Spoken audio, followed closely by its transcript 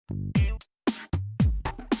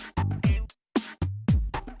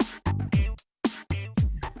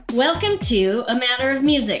Welcome to A Matter of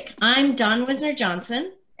Music. I'm Dawn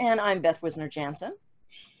Wisner-Johnson. And I'm Beth Wisner-Jansen.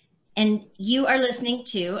 And you are listening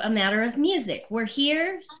to A Matter of Music. We're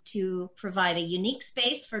here to provide a unique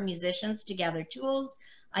space for musicians to gather tools,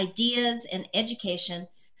 ideas, and education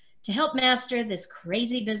to help master this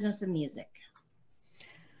crazy business of music.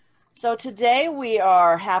 So today we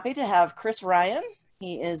are happy to have Chris Ryan.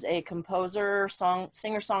 He is a composer,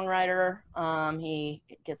 singer-songwriter. He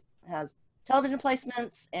has television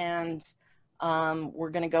placements, and we're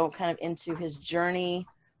going to go kind of into his journey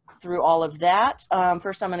through all of that.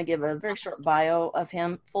 First, I'm going to give a very short bio of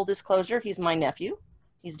him. Full disclosure, he's my nephew.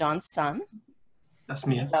 He's Don's son. That's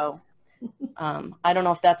me. So I don't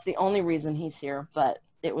know if that's the only reason he's here, but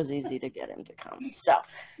it was easy to get him to come. So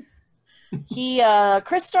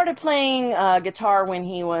Chris started playing guitar when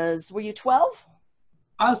he was, were you 12?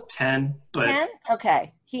 I was 10, but 10?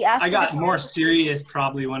 Okay. He asked. I got more serious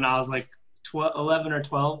probably when I was like 11 or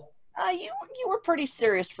 12. You were pretty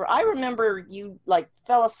serious I remember you like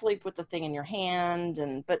fell asleep with the thing in your hand,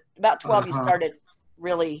 but about 12 you started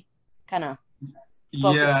really kind of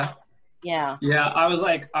focusing. Yeah. I was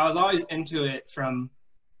always into it from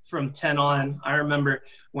 10 on. I remember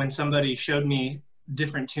when somebody showed me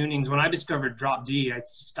different tunings. When I discovered drop D, I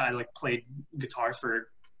like played guitar for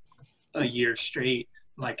a year straight,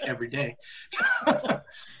 like every day,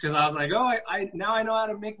 because I was like, oh, now I know how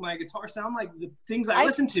to make my guitar sound like the things I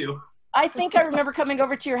listen to. I think I remember coming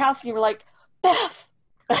over to your house and you were like, Beth.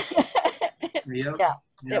 Yep. Yeah,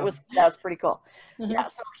 that was pretty cool. Mm-hmm. Yeah,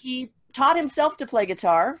 so he taught himself to play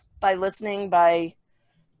guitar by listening, by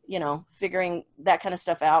figuring that kind of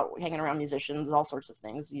stuff out, hanging around musicians, all sorts of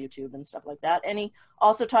things, YouTube and stuff like that. And he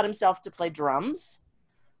also taught himself to play drums.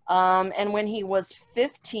 And when he was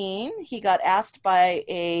 15, he got asked by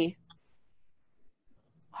a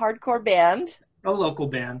hardcore band. A local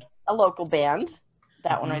band.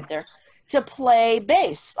 That one right there. To play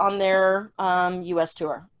bass on their U.S.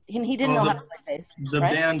 tour. He didn't know how to play bass. The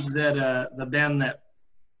band that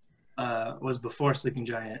was before Sleeping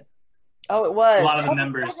Giant. Oh, it was. A lot of the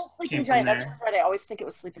members came from there. That's right. I always think it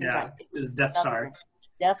was Sleeping Giant. It was Death Star.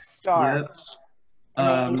 Death Star. Yep.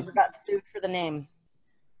 And they got sued for the name.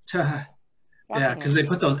 Yeah, because they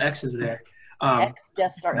put those X's there. X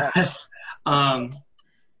Death Star.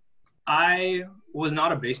 I was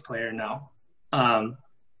not a bass player, no. But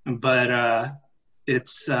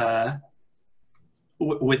it's it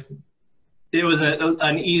was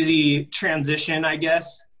an easy transition, I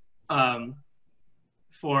guess,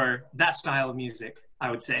 for that style of music, I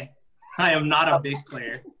would say. I am not a bass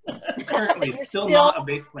player. Currently, still not a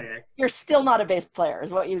bass player. You're still not a bass player,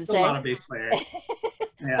 is what you would say. Still not a bass player.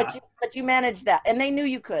 Yeah. But you managed that, and they knew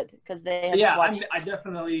you could because they had watched. I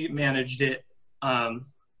definitely managed it.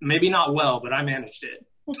 Maybe not well, but I managed it.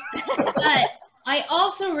 But I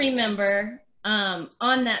also remember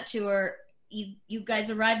on that tour, you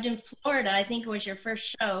guys arrived in Florida. I think it was your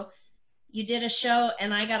first show. You did a show,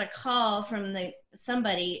 and I got a call from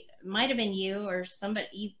somebody, might have been you or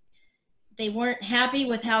somebody. They weren't happy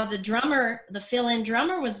with how the fill-in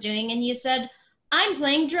drummer was doing, and you said, "I'm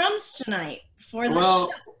playing drums tonight for the show."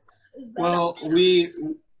 Well,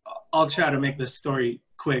 I'll try to make this story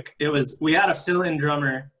quick. We had a fill-in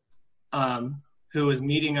drummer who was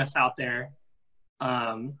meeting us out there.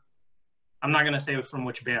 I'm not gonna say from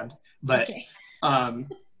which band, but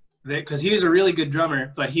because he was a really good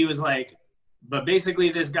drummer, but he was like, but basically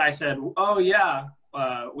this guy said, "Oh yeah,"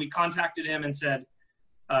 we contacted him and said,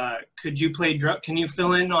 "Could you can you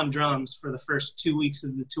fill in on drums for the first 2 weeks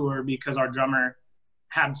of the tour, because our drummer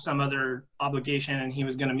had some other obligation and he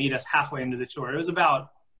was going to meet us halfway into the tour." It was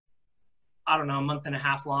about, I don't know, a month and a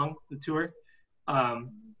half long, the tour.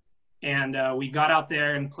 And we got out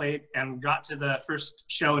there and played and got to the first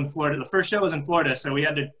show in Florida. The first show was in Florida, so we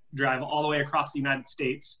had to drive all the way across the United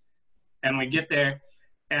States. And we get there,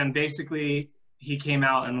 and basically he came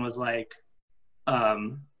out and was like,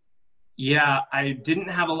 yeah, I didn't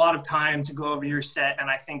have a lot of time to go over your set, and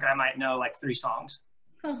I think I might know like 3 songs.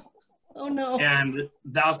 Oh no. And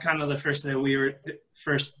that was kind of the first that we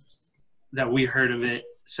heard of it.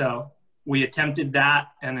 So we attempted that,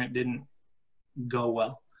 and it didn't go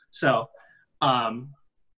well. So,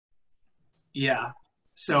 yeah.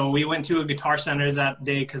 So we went to a Guitar Center that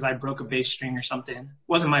day because I broke a bass string or something. It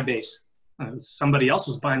wasn't my bass. Somebody else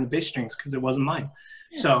was buying the bass strings because it wasn't mine.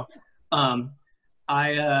 So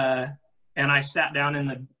I sat down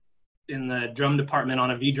in the drum department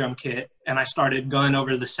on a V drum kit, and I started going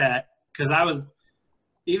over the set because I was,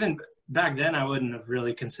 even back then I wouldn't have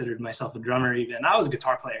really considered myself a drummer even. I was a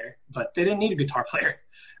guitar player, but they didn't need a guitar player.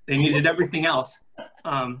 They needed everything else.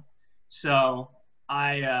 So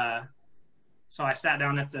I sat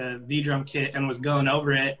down at the V drum kit and was going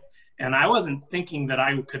over it. And I wasn't thinking that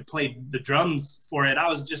I could play the drums for it. I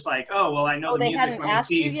was just like, oh, well, I know the music. Oh, they hadn't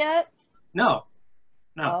asked you yet? No.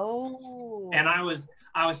 Oh. And I was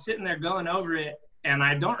sitting there going over it, and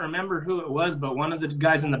I don't remember who it was, but one of the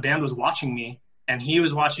guys in the band was watching me, and he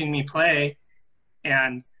was watching me play.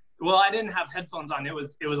 And well, I didn't have headphones on. It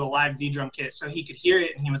was a live V drum kit, so he could hear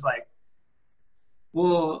it, and he was like,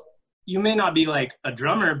 well, you may not be like a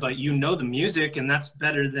drummer, but you know the music, and that's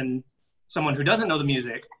better than someone who doesn't know the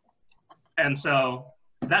music. And so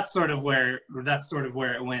that's sort of where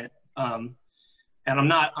it went. And I'm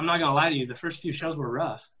not gonna lie to you, the first few shows were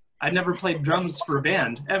rough. I'd never played drums for a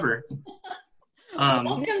band ever.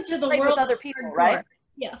 Welcome to the world world with other people, right?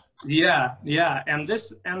 Yeah. Yeah. And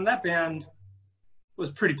that band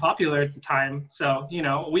was pretty popular at the time. So, you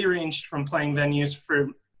know, we ranged from playing venues for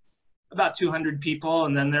about 200 people,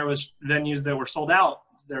 and then there was venues that were sold out.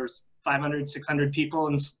 There was 500, 600 people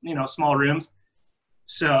in, you know, small rooms.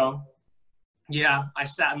 So yeah, I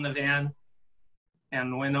sat in the van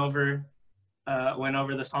and went over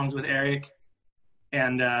the songs with Eric,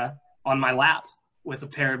 and on my lap with a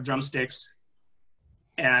pair of drumsticks.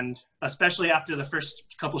 And especially after the first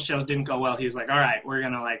couple shows didn't go well, he was like, all right, we're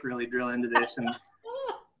gonna like really drill into this.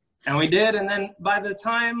 And we did. And then by the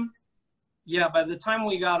time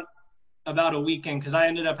we got about a weekend, because I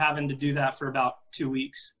ended up having to do that for about 2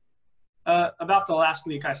 weeks, about the last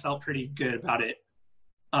week I felt pretty good about it.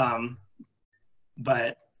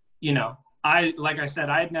 But, you know, like I said,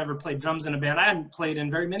 I had never played drums in a band. I hadn't played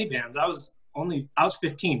in very many bands. I was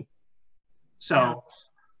 15. So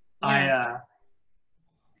but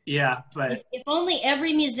if only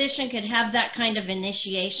every musician could have that kind of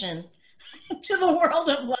initiation to the world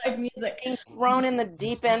of live music. Being thrown in the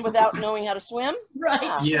deep end without knowing how to swim.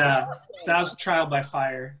 Right. Yeah. That was trial by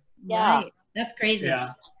fire. Yeah. Right. That's crazy.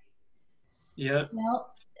 Yeah. Yep.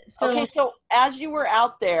 Well, so as you were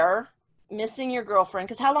out there missing your girlfriend,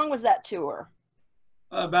 because how long was that tour?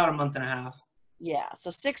 About a month and a half. Yeah. So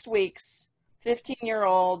 6 weeks,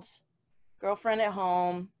 15-year-old, girlfriend at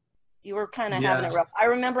home. You were kind of having it rough. I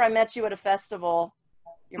remember I met you at a festival.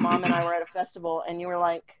 Your mom and I were at a festival, and you were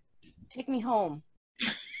like, take me home.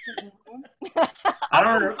 I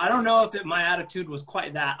don't know if my attitude was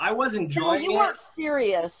quite that. I was enjoying it. You weren't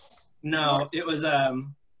serious. No, it was I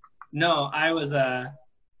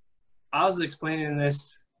was explaining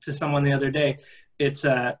this to someone the other day. It's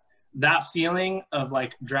that feeling of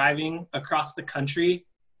like driving across the country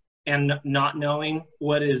and not knowing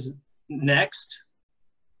what is next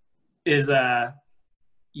is I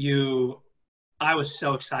was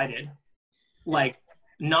so excited. Like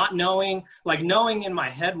not knowing, like knowing in my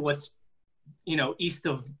head what's, you know, east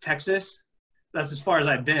of Texas. That's as far as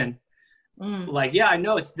I've been. Like, yeah, I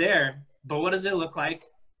know it's there, but what does it look like?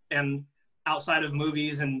 And outside of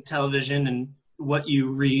movies and television and what you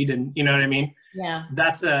read, and you know what I mean? Yeah.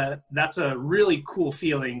 That's a really cool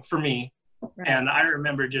feeling for me. Right. And I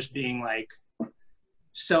remember just being like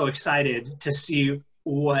so excited to see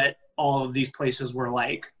what all of these places were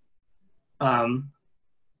like.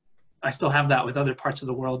 I still have that with other parts of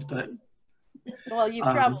the world, but well, you've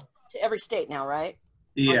traveled to every state now, right?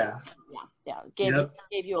 Yeah.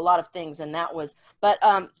 Gave you a lot of things, and that was. But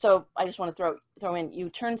so I just want to throw in. You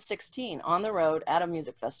turned 16 on the road at a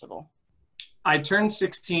music festival. I turned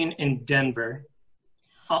 16 in Denver.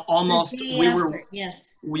 Almost.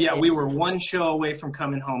 We were one show away from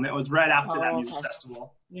coming home. It was right after that music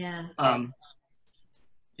festival. Yeah.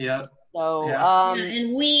 Yeah. So,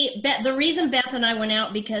 and the reason Beth and I went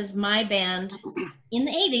out, because my band in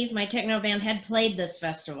the 80s, my techno band had played this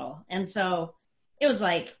festival. And so it was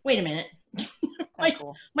like, wait a minute,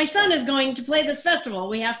 my son is going to play this festival.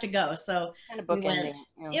 We have to go. So kind of bookending.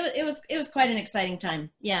 Yeah. It was quite an exciting time.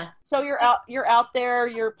 Yeah. So you're out there,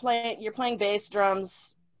 you're playing bass,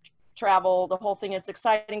 drums, travel, the whole thing. It's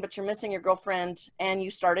exciting, but you're missing your girlfriend, and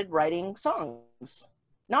you started writing songs,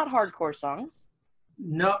 not hardcore songs.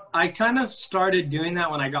 No, I kind of started doing that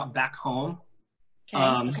when I got back home.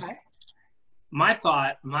 Okay. My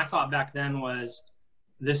thought back then was,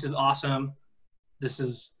 this is awesome. This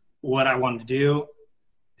is what I wanted to do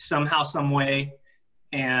somehow, some way.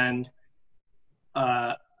 And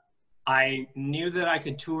I knew that I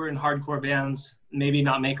could tour in hardcore bands, maybe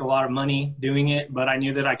not make a lot of money doing it, but I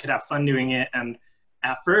knew that I could have fun doing it. And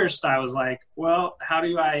at first I was like, well, how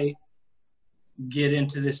do I get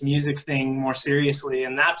into this music thing more seriously?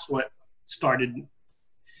 And that's what started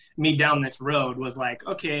me down this road, was like,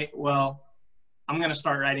 okay, well, I'm going to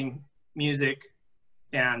start writing music.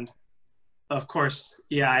 And of course,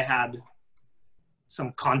 yeah, I had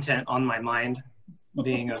some content on my mind,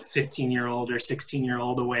 being a 15-year-old or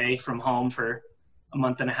 16-year-old away from home for a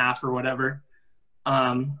month and a half or whatever.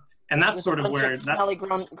 And that's With sort of where smelly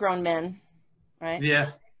grown men, right? Yeah.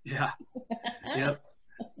 Yep.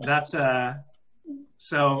 That's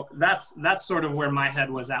so that's sort of where my head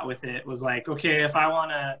was at with it. Was like, okay, if I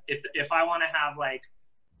want to have like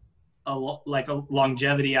a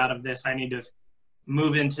longevity out of this, I need to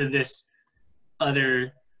move into this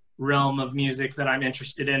other realm of music that I'm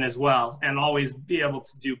interested in as well, and always be able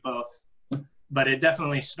to do both. But it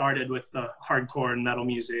definitely started with the hardcore and metal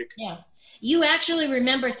music. Yeah. You actually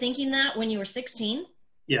remember thinking that when you were 16?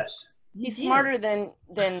 Yes. He's smarter than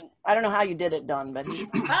I don't know how you did it, Don, but he's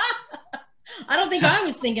I don't think I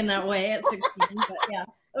was thinking that way at 16, but yeah.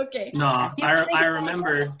 Okay. No, I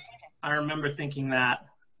remember thinking that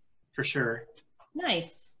for sure.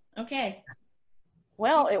 Nice. Okay.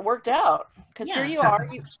 Well, it worked out, because Yeah. here you are.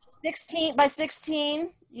 By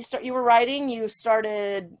 16, you were writing. You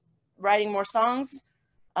started writing more songs.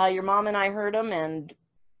 Your mom and I heard them, and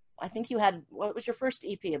I think you had, what was your first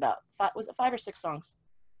EP about? Was it 5 or 6 songs?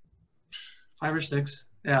 5 or 6.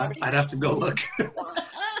 Yeah, I'd have to go look.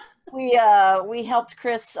 We helped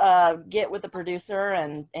Chris get with the producer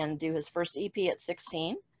and do his first EP at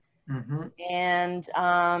 16. Mm-hmm. And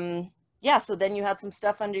yeah, so then you had some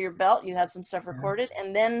stuff under your belt. You had some stuff recorded,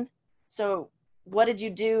 and then so what did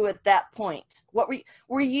you do at that point? What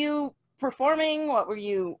were you performing? What were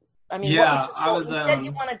you? I mean, yeah, you said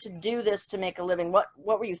you wanted to do this to make a living. What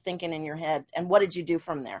were you thinking in your head, and what did you do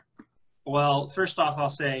from there? Well, first off, I'll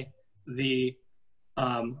say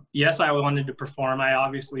yes, I wanted to perform. I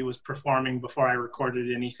obviously was performing before I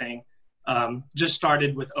recorded anything. Just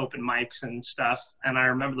started with open mics and stuff. And I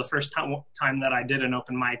remember the first time that I did an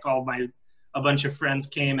open mic, a bunch of friends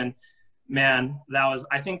came, and man,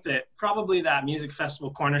 I think that probably that music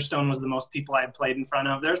festival Cornerstone was the most people I had played in front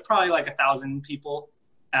of. There's probably like 1,000 people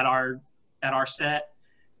at our set,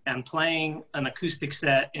 and playing an acoustic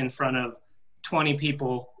set in front of 20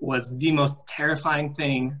 people was the most terrifying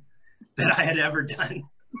thing that I had ever done.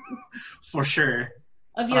 For sure.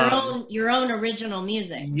 Of your own original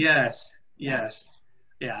music. Yes. Yeah,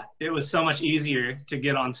 it was so much easier to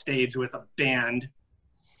get on stage with a band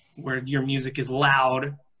where your music is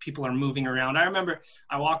loud, people are moving around. I remember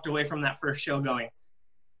I walked away from that first show going,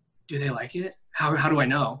 do they like it? How do I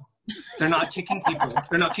know? They're not kicking people.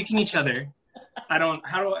 They're not kicking each other.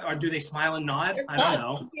 Or do they smile and nod? I don't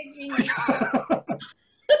know.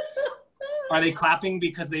 Are they clapping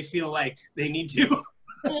because they feel like they need to?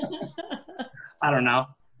 I don't know.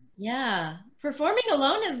 Yeah. Performing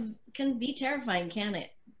alone can be terrifying, can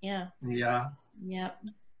it? Yeah. Yeah. Yep.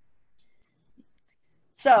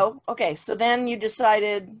 So, okay. So then you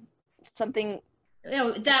decided something.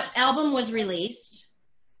 That album was released.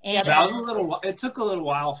 And it took a little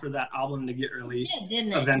while for that album to get released. Yeah,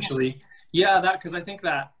 didn't it? Eventually. Yeah, because I think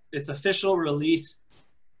that its official release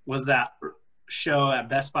was that show at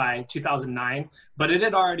Best Buy 2009, but it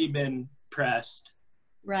had already been pressed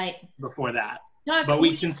right before that. But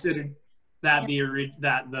we considered that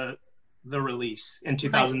the release in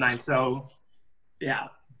 2009. Right. So yeah.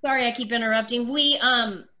 Sorry, I keep interrupting. We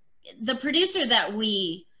the producer that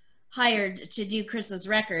we hired to do Chris's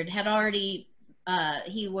record had already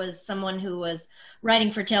he was someone who was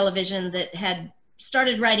writing for television that had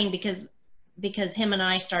started writing because him and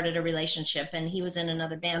I started a relationship, and he was in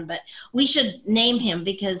another band. But we should name him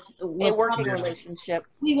because a working relationship.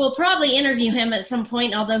 We will probably interview him at some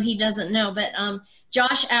point, although he doesn't know. But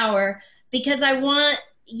Josh Auer, because I want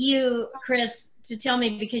you, Chris, to tell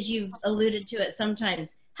me, because you've alluded to it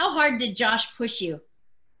sometimes. How hard did Josh push you?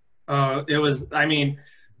 It was. I mean,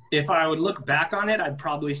 if I would look back on it, I'd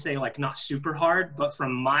probably say like not super hard. But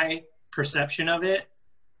from my perception of it,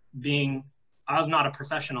 I was not a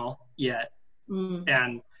professional yet.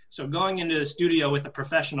 And so going into the studio with a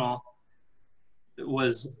professional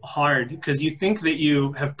was hard, because you think that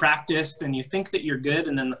you have practiced and you think that you're good,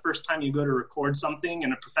 and then the first time you go to record something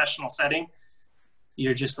in a professional setting,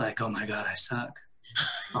 you're just like, oh my God, I suck.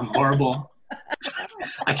 I'm horrible.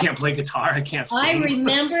 I can't play guitar. I can't sing. I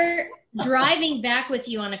remember driving back with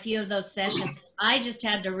you on a few of those sessions. I just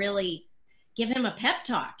had to really give him a pep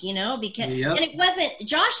talk, because and it wasn't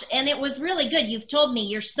Josh, and it was really good. You've told me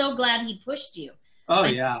you're so glad he pushed you. Oh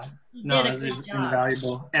yeah, no, it was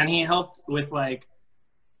invaluable, and he helped with like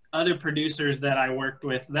other producers that I worked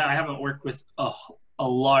with. That I haven't worked with a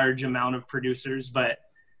large amount of producers, but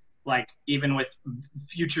like even with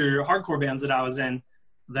future hardcore bands that I was in,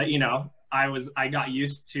 that I got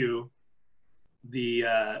used to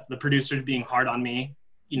the producers being hard on me.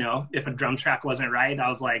 you know, if a drum track wasn't right, I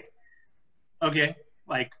was like, okay,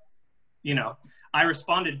 like, you know, I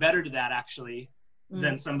responded better to that actually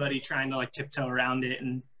than somebody trying to like tiptoe around it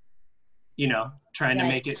and, you know, trying to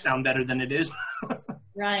make it sound better than it is.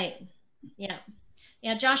 Right. Yeah.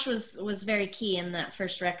 Yeah. Josh was very key in that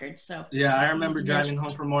first record. So yeah, I remember driving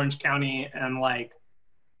home from Orange County and like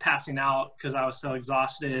passing out because I was so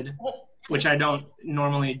exhausted, which I don't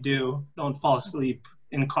normally do. Don't fall asleep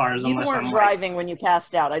in cars You unless weren't I'm driving when you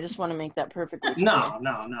passed out. I just want to make that perfectly clear. No.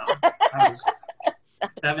 I was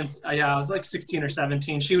I was like 16 or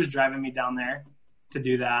 17. She was driving me down there to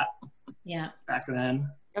do that. Yeah. Back then.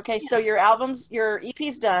 Okay, so your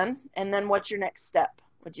EP's done, and then what's your next step?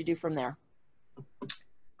 What'd you do from there?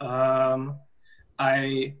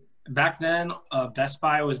 Back then, Best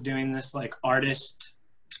Buy was doing this like artist,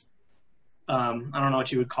 I don't know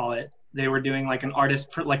what you would call it. They were doing like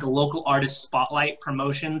like a local artist spotlight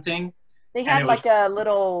promotion thing. They had like a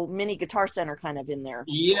little mini Guitar Center kind of in there.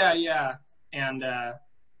 Yeah. And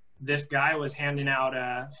this guy was handing out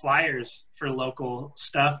flyers for local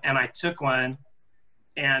stuff, and I took one,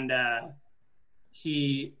 and I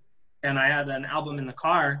had an album in the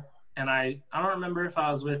car, and I don't remember if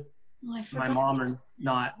I was with my mom or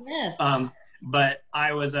not. Yes. But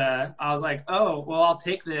I was like, oh, well, I'll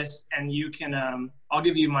take this, and you can I'll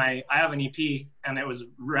give you I have an EP, and it was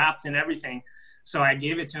wrapped in everything. So I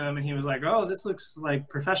gave it to him, and he was like, oh, this looks like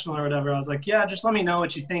professional or whatever. I was like, yeah, just let me know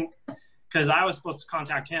what you think. Because I was supposed to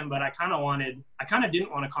contact him, but I kind of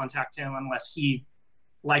didn't want to contact him unless he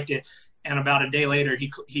liked it. And about a day later,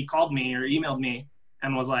 he called me or emailed me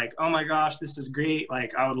and was like, oh my gosh, this is great.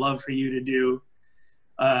 Like, I would love for you to do,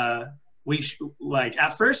 like,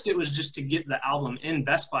 at first it was just to get the album in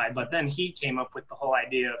Best Buy, but then he came up with the whole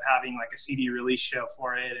idea of having like a CD release show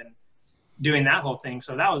for it and doing that whole thing.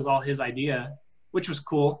 So that was all his idea, which was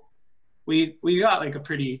cool. We got like a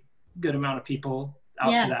pretty good amount of people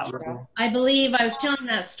out to that level. I believe I was telling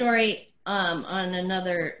that story on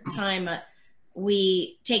another time.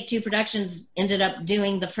 We Take Two Productions ended up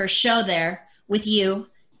doing the first show there with you,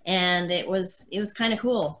 and it was kind of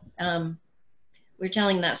cool. We're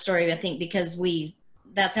telling that story, I think, because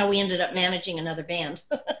that's how we ended up managing another band.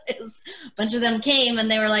 A bunch of them came and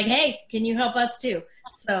they were like, hey, can you help us too?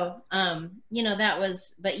 So, you know, that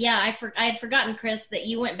was, but yeah, I had forgotten, Chris, that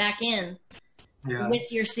you went back in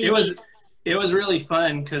with your CD. It was really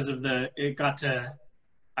fun because of I got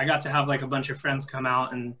to have like a bunch of friends come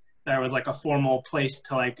out, and there was like a formal place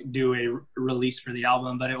to like do a release for the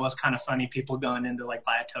album, but it was kind of funny, people going in to like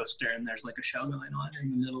buy a toaster and there's like a show going on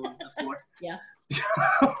in the middle of the floor. Yeah.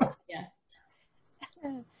 Yeah.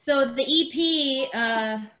 So the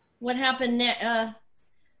EP, what happened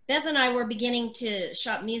Beth and I were beginning to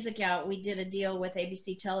shop music out. We did a deal with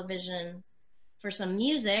ABC Television for some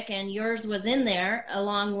music, and yours was in there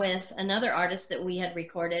along with another artist that we had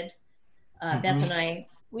recorded. Beth and I.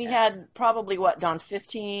 We had probably, what, Don,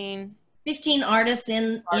 15 artists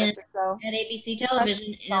at ABC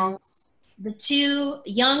Television. And the two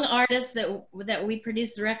young artists that we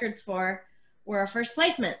produced the records for were our first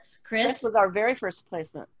placements. Chris was our very first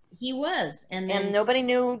placement. He was. And nobody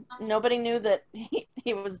knew that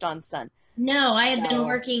he was Don's son. No, I had been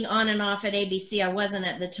working on and off at ABC. I wasn't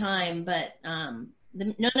at the time, but none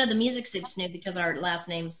of the Music Soups knew because our last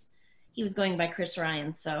names, he was going by Chris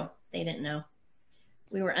Ryan, so they didn't know.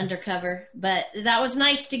 We were undercover, but that was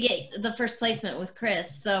nice to get the first placement with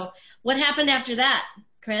Chris. So what happened after that,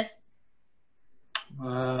 Chris?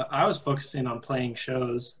 I was focusing on playing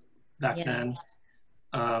shows back then,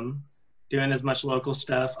 doing as much local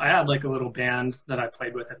stuff. I had like a little band that I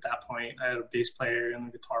played with at that point. I had a bass player and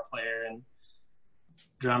a guitar player and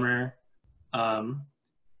drummer.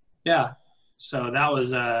 Yeah, so that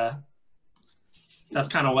was that's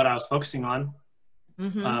kind of what I was focusing on.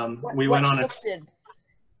 We went on shifted?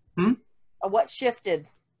 What shifted?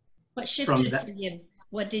 What shifted for you?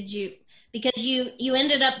 What did you, because you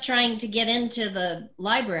ended up trying to get into the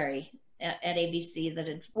library at ABC that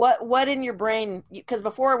had. What in your brain, because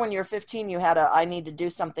before when you were 15 you had I need to do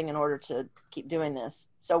something in order to keep doing this.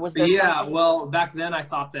 So was there something? Well, back then I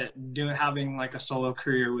thought that having like a solo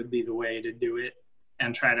career would be the way to do it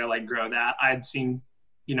and try to like grow that. I'd seen,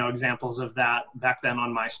 you know, examples of that back then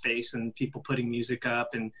on MySpace and people putting music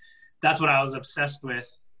up, and that's what I was obsessed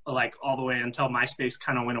with, like all the way until MySpace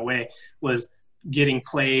kind of went away, was getting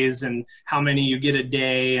plays and how many you get a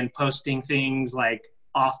day and posting things like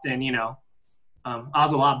often, you know. I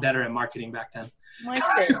was a lot better at marketing back then.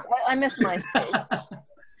 MySpace. I miss MySpace.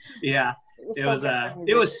 Yeah.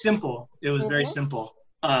 It was simple. It was very simple.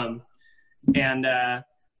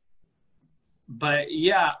 But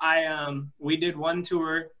yeah, we did one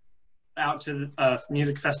tour out to a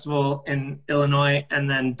music festival in Illinois and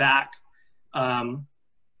then back. And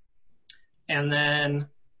then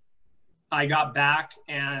I got back,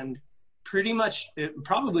 and pretty much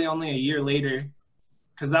probably only a year later,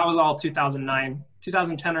 because that was all 2009,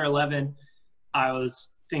 2010 or 11, I was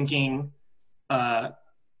thinking,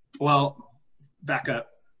 well, back up.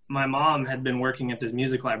 My mom had been working at this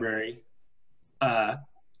music library,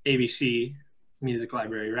 ABC Music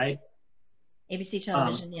Library, right? ABC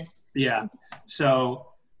Television, yes. Yeah. So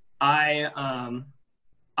I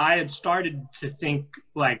had started to think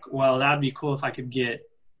like, well, that'd be cool if I could get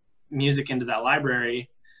music into that library.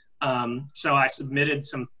 So I submitted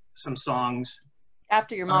some songs.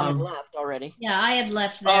 After your mom had left already. Yeah, I had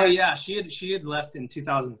left there. Oh yeah, she had left in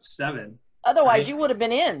 2007. Otherwise, right? you would have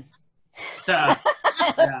been in. Yeah.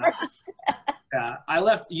 Yeah. I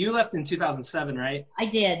left. You left in 2007, right? I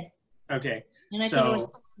did. Okay. And I think it was,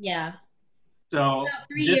 yeah. So about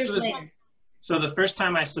 3 years later. So the first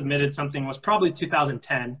time I submitted something was probably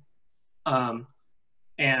 2010.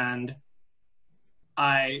 And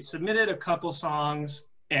I submitted a couple songs,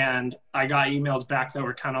 and I got emails back that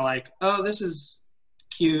were kind of like, oh, this is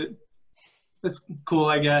cute. That's cool,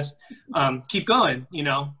 I guess. Keep going, you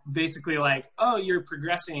know, basically like, oh, you're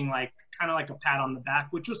progressing, like kind of like a pat on the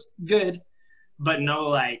back, which was good, but no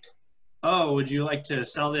like, oh, would you like to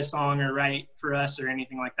sell this song or write for us or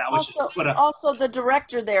anything like that? Also, the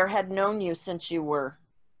director there had known you since you were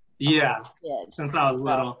kid. Since I was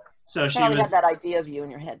little. So she had that idea of you in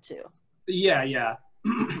your head too. Yeah.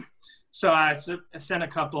 So I sent a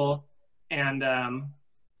couple, and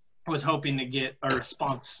was hoping to get a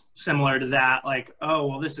response similar to that, like, oh,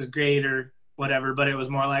 well, this is great or whatever, but it was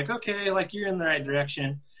more like, okay, like you're in the right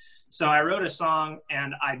direction. So I wrote a song,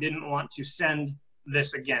 and I didn't want to send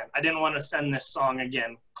this again. I didn't want to send this song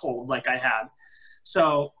again cold like I had.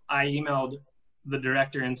 So I emailed the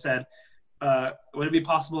director and said, would it be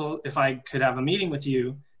possible if I could have a meeting with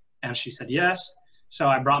you? And she said yes. So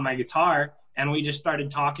I brought my guitar, and we just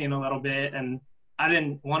started talking a little bit, and I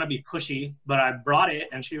didn't want to be pushy, but I brought it,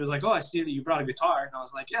 and she was like, oh, I see that you brought a guitar. And I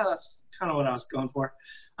was like, yeah, that's kind of what I was going for.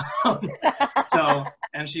 So,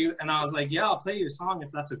 and I was like, yeah, I'll play you a song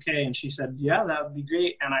if that's okay. And she said, yeah, that would be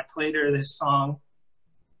great. And I played her this song.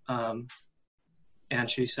 And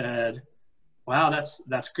she said, wow,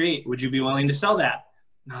 that's great. Would you be willing to sell that?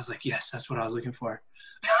 And I was like, yes, that's what I was looking for.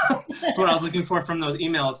 That's what I was looking for from those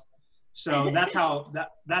emails. So that's how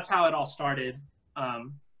it all started.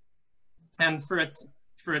 And for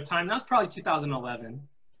a time, that was probably 2011.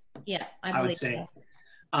 Yeah, I would say.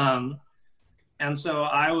 So. And so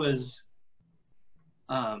I was,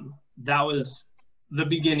 that was the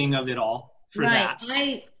beginning of it all for that.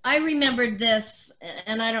 I remembered this,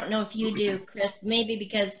 and I don't know if you do, Chris, maybe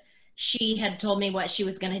because she had told me what she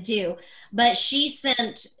was going to do, but she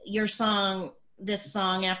sent this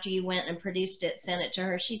song after you went and produced it, sent it to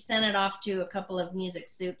her. She sent it off to a couple of music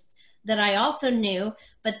soups that I also knew,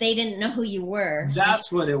 but they didn't know who you were.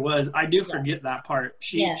 That's what it was. I do forget that part.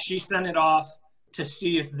 She sent it off to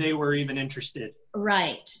see if they were even interested.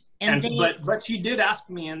 Right. But she did ask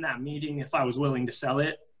me in that meeting if I was willing to sell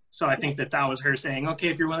it. So I think that was her saying, okay,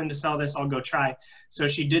 if you're willing to sell this, I'll go try. So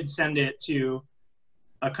she did send it to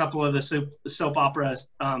a couple of the soap opera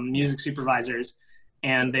music supervisors,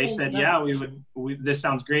 and they said, yeah, this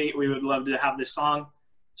sounds great. We would love to have this song.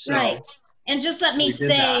 So, right. And just let me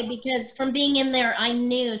say, because from being in there, I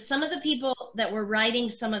knew some of the people that were writing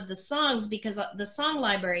some of the songs, because the song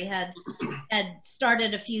library had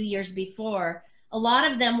started a few years before. A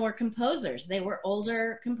lot of them were composers. They were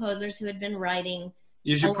older composers who had been writing.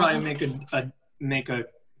 You should probably make a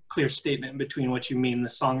clear statement between what you mean, the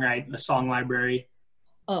song library.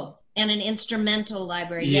 Oh, and an instrumental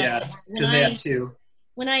library. Yeah, because they had two.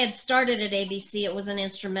 When I had started at ABC, it was an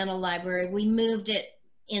instrumental library. We moved it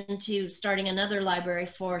into starting another library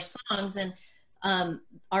for songs, and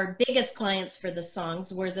our biggest clients for the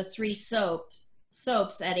songs were the three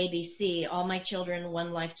soaps at ABC, All My Children,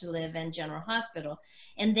 One Life to Live, and General Hospital.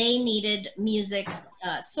 And they needed music,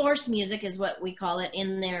 source music is what we call it,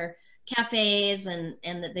 in their cafes, and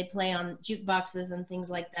that they play on jukeboxes and things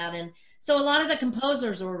like that. And so a lot of the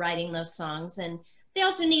composers were writing those songs, and they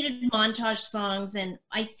also needed montage songs. And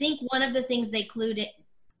I think one of the things they clued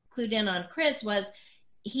in on Chris was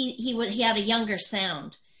he had a younger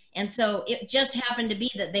sound. And so it just happened to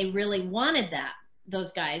be that they really wanted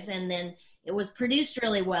those guys. And then it was produced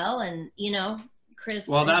really well. And, you know, Chris.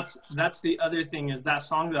 Well, that's the other thing, is that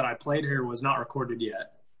song that I played here was not recorded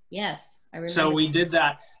yet. Yes, I remember. So we did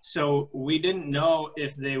that. So we didn't know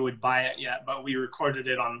if they would buy it yet, but we recorded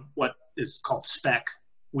it on what is called spec.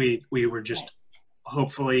 We were just,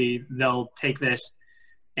 hopefully they'll take this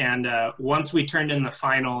And once we turned in the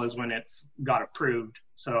final is when it got approved.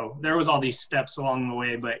 So there was all these steps along the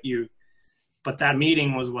way, but that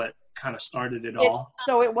meeting was what kind of started it all.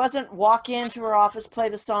 So it wasn't walk into her office, play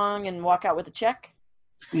the song, and walk out with a check?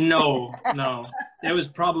 No. It was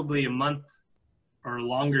probably a month or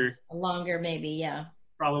longer. Longer, maybe, yeah.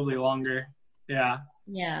 Probably longer, yeah.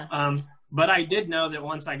 Yeah. But I did know that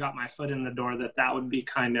once I got my foot in the door that would be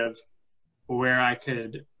kind of where I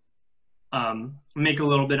could make a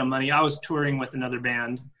little bit of money. I was touring with another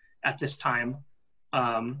band at this time,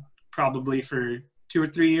 probably for 2 or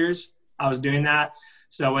 3 years. I was doing that.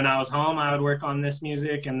 So when I was home, I would work on this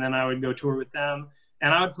music, and then I would go tour with them.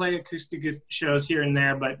 And I would play acoustic shows here and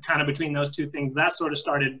there, but kind of between those two things, that sort of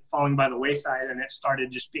started falling by the wayside, and it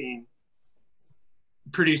started just being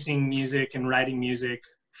producing music and writing music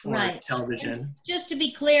for television. And just to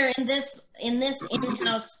be clear, in this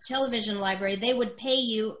in-house television library, they would pay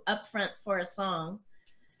you upfront for a song.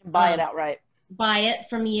 Buy it outright. Buy it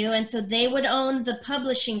from you. And so they would own the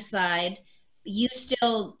publishing side. You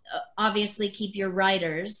still obviously keep your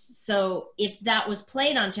writers. So if that was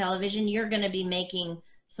played on television, you're going to be making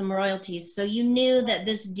some royalties. So you knew that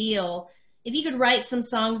this deal, if you could write some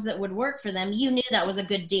songs that would work for them, you knew that was a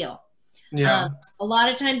good deal. Yeah. A lot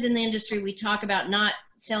of times in the industry, we talk about not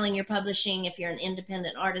selling your publishing if you're an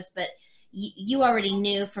independent artist, but you already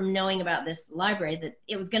knew from knowing about this library that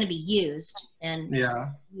it was going to be used, and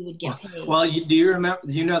you would get paid. Well, do you remember?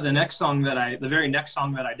 Do you know the very next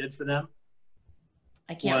song that I did for them?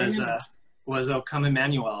 I can't remember. Was "O Come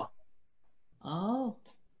Emmanuel." Oh,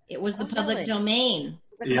 it was the public domain.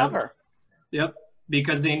 It was a cover. Yep,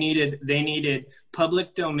 because they needed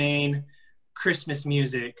public domain Christmas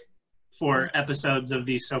music for episodes of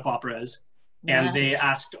these soap operas. And they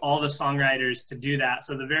asked all the songwriters to do that.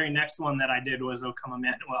 So the very next one that I did was "O Come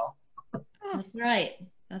Emmanuel."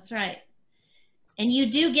 That's right. And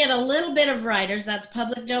you do get a little bit of writers, that's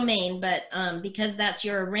public domain, but because that's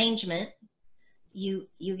your arrangement, you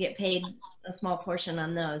get paid a small portion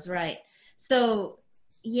on those, right? So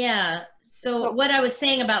yeah, so what I was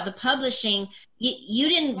saying about the publishing, you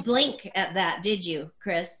didn't blink at that, did you,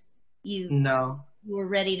 Chris? No. You were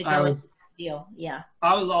ready to go with the deal, yeah.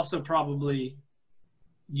 I was also probably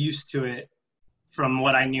used to it from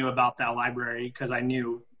what I knew about that library, because I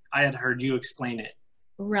had heard you explain it.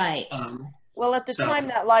 Right. Well, at the time,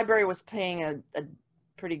 that library was paying a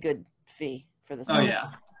pretty good fee for the song. Oh,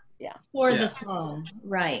 yeah. Yeah. For the song,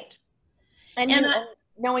 right. And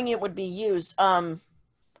knowing it would be used.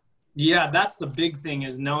 Yeah, that's the big thing,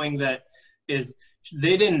 is knowing that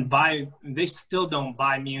they still don't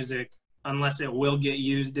buy music unless it will get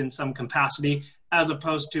used in some capacity, as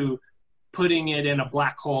opposed to putting it in a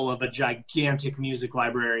black hole of a gigantic music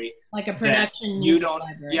library. Like a production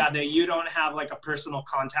library. Yeah, that you don't have like a personal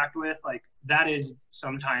contact with. Like, that is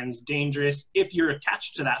sometimes dangerous if you're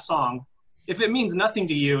attached to that song. If it means nothing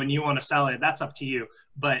to you and you want to sell it, that's up to you.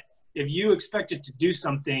 But if you expect it to do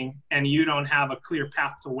something and you don't have a clear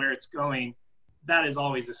path to where it's going, that is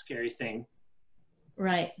always a scary thing.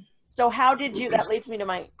 Right. So that leads me to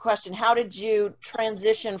my question, how did you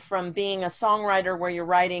transition from being a songwriter where you're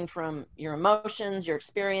writing from your emotions, your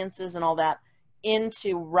experiences and all that,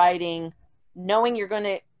 into writing,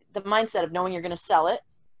 the mindset of knowing you're going to sell it,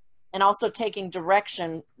 and also taking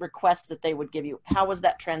direction requests that they would give you? How was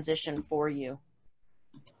that transition for you?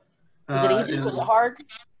 Was it easy? Was it hard?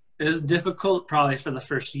 It was difficult probably for the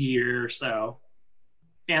first year or so.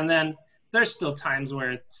 And then there's still times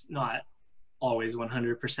where it's not always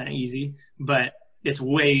 100% easy, but it's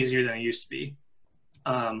way easier than it used to be.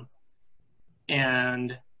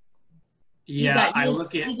 And yeah,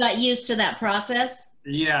 you got used to that process.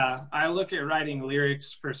 Yeah, I look at writing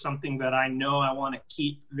lyrics for something that I know I want to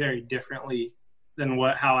keep very differently than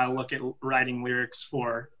how I look at writing lyrics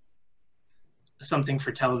for something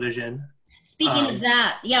for television. Speaking of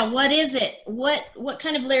that, yeah, what is it? What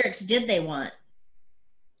kind of lyrics did they want?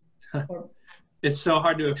 It's so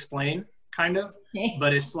hard to explain, kind of,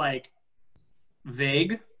 but it's like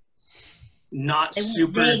vague, not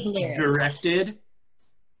super directed,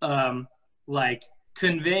 like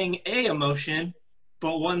conveying a emotion,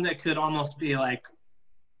 but one that could almost be like,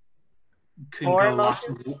 could go lots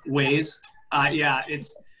of ways.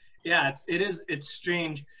 It's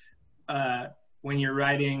strange when you're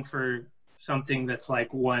writing for something that's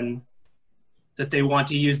like one that they want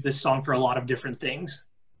to use this song for a lot of different things.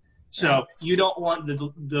 So you don't want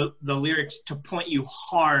the lyrics to point you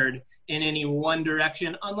hard in any one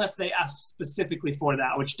direction unless they ask specifically for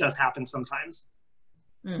that, which does happen sometimes.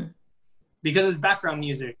 Because it's background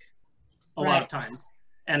music a lot of times.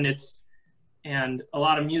 And it's And a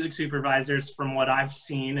lot of music supervisors, from what I've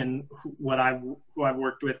seen and who I've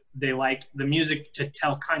worked with, they like the music to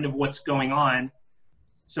tell kind of what's going on.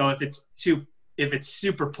 So if it's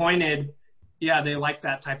super pointed, yeah, they like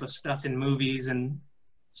that type of stuff in movies and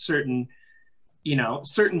certain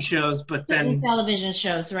shows, but then television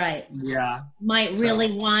shows, right? Yeah. Might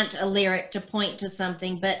really want a lyric to point to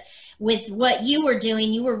something, but with what you were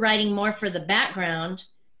doing, you were writing more for the background,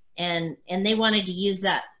 and they wanted to use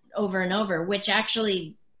that over and over, which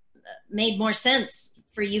actually made more sense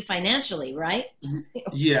for you financially, right?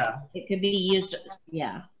 Yeah. It could be used,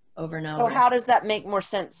 over and over. So how does that make more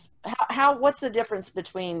sense? What's the difference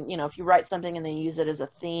between, if you write something and they use it as a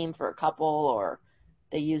theme for a couple, or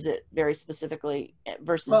they use it very specifically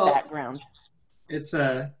versus background? It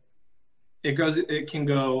can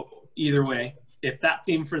go either way. If that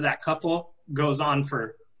theme for that couple goes on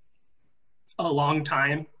for a long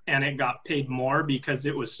time and it got paid more because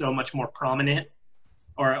it was so much more prominent,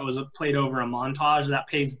 or it was played over a montage, that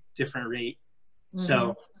pays different rate. Mm-hmm.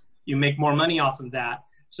 So you make more money off of that.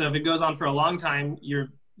 So if it goes on for a long time, you're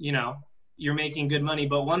making good money.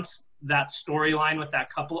 But once that storyline with that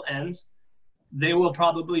couple ends, they will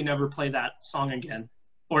probably never play that song again.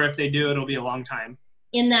 Or if they do, it'll be a long time.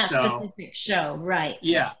 In that specific show, right.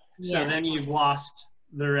 Yeah. So then you've lost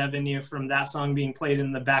the revenue from that song being played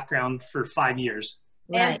in the background for 5 years.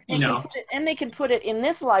 Right. And they can put it in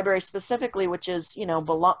this library specifically, which is,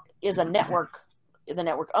 is a network. The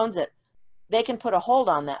network owns it. They can put a hold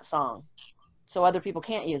on that song so other people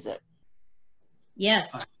can't use it.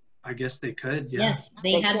 Yes. I guess they could. Yeah. Yes,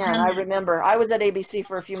 they had. I remember I was at ABC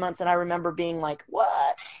for a few months, and I remember being like,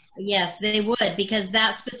 "What?" Yes, they would, because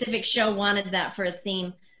that specific show wanted that for a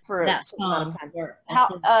theme for that song.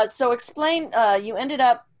 So explain. You ended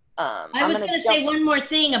up. I was going to say one more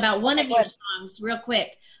thing about one of your songs, real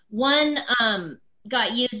quick. One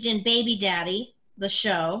got used in Baby Daddy, the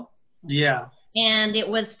show. Yeah. And it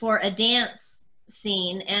was for a dance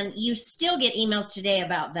scene, and you still get emails today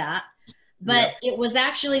about that. But it was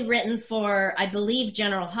actually written for, I believe,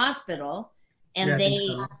 General Hospital, and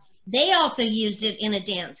they also used it in a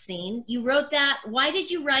dance scene. You wrote that. Why did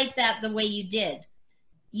you write that the way you did?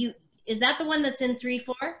 Is that the one that's in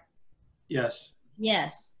 3/4? Yes.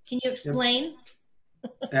 Yes. Can you explain?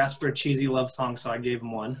 They asked for a cheesy love song, so I gave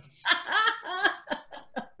them one.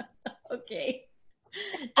 Okay.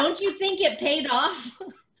 Don't you think it paid off?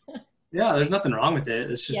 Yeah, there's nothing wrong with it.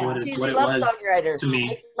 It's just what it was songwriter. To me.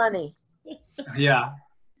 Make money. Yeah.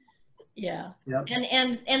 Yeah. Yep.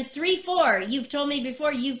 And 3/4, you've told me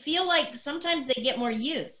before, you feel like sometimes they get more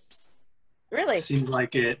use. Really? It seems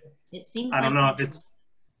like it. It seems. I don't know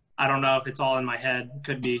if it's all in my head.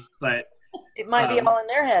 Could be, but it might be all in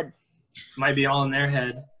their head. Might be all in their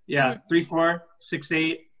head. Yeah. 3/4,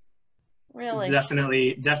 6/8. Really?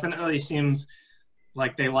 Definitely seems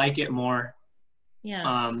like they like it more.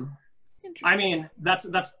 Yeah. I mean, that's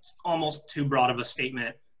almost too broad of a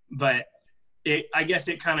statement, but I guess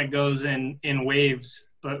it kind of goes in waves.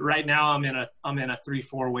 But right now I'm in a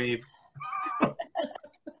 3/4 wave.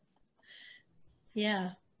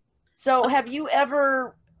 Yeah. So have you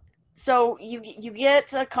ever? So you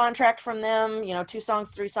get a contract from them, 2 songs,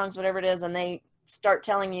 3 songs, whatever it is, and they start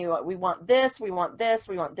telling you, we want this, we want this,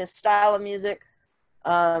 we want this style of music.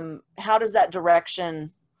 How does that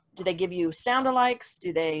direction? Do they give you sound-alikes?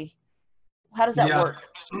 How does that work?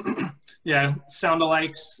 Yeah,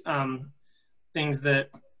 sound-alikes, things that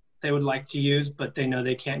they would like to use, but they know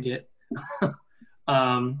they can't get.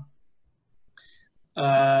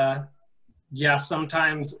 Yeah,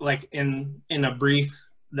 sometimes like in a brief,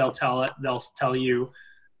 they'll tell you,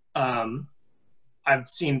 I've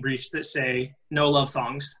seen briefs that say no love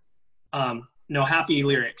songs, no happy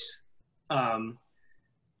lyrics,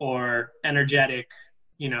 or energetic,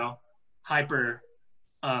 hyper,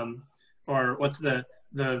 or what's the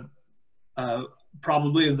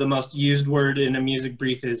probably the most used word in a music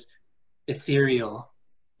brief is ethereal.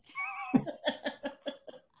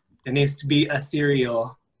 It needs to be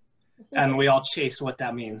ethereal, and we all chase what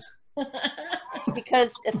that means.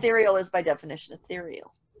 Because ethereal is by definition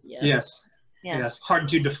ethereal. Yes. Yes. Hard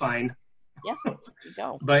to define. Yeah, there you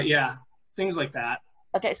go. But yeah, things like that.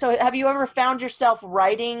 Okay, so have you ever found yourself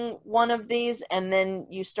writing one of these and then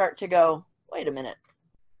you start to go, wait a minute,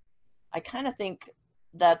 I kind of think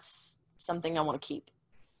that's something I want to keep?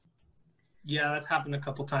 Yeah, that's happened a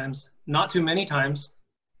couple times. Not too many times.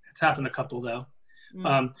 It's happened a couple though.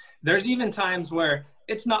 There's even times where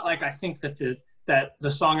it's not like I think that the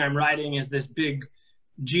song I'm writing is this big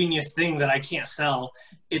genius thing that I can't sell.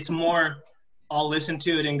 It's more, I'll listen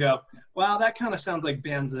to it and go, wow, that kind of sounds like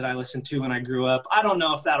bands that I listened to when I grew up. I don't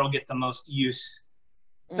know if that'll get the most use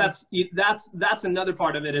that's another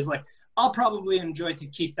part of it, is like, I'll probably enjoy to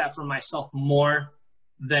keep that for myself more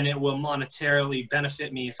than it will monetarily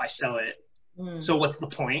benefit me if I sell it. So what's the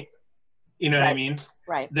point? You know what I mean?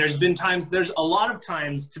 Right. There's a lot of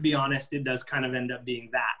times, to be honest, it does kind of end up being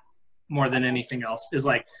that more than anything else. Is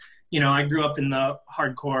like, you know, I grew up in the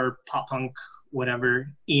hardcore pop punk,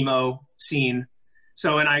 whatever, emo scene.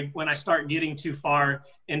 So when I start getting too far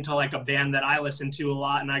into like a band that I listen to a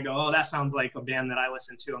lot, and I go, oh, that sounds like a band that I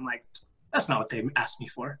listen to, I'm like, that's not what they asked me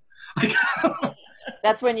for. Like,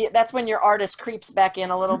 that's when your artist creeps back in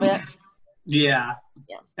a little bit. Yeah.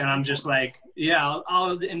 And I'm just like, yeah,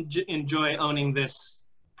 I'll enjoy owning this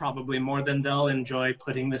probably more than they'll enjoy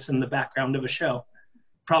putting this in the background of a show.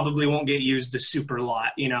 Probably won't get used a super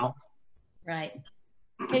lot, you know? Right.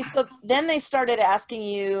 Okay, so then they started asking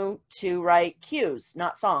you to write cues,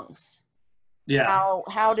 not songs. Yeah.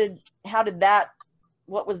 How did that,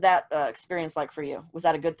 what was that experience like for you? Was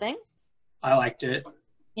that a good thing? I liked it.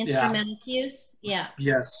 Instrumental cues? Yeah.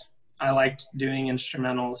 Yes. I liked doing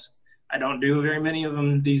instrumentals. I don't do very many of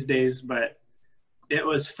them these days, but it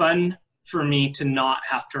was fun for me to not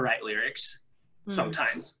have to write lyrics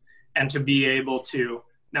sometimes, and to be able to,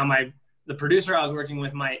 now the producer I was working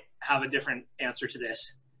with might have a different answer to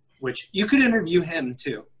this, which you could interview him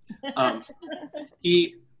too. But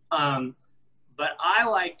I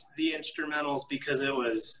liked the instrumentals because it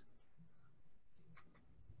was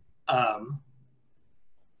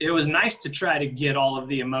nice to try to get all of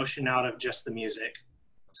the emotion out of just the music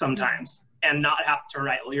sometimes and not have to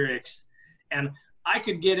write lyrics. And I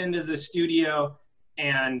could get into the studio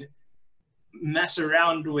and mess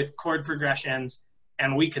around with chord progressions,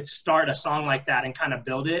 and we could start a song like that and kind of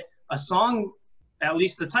build it. A song, at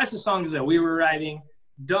least the types of songs that we were writing,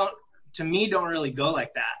 don't really go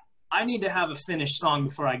like that. I need to have a finished song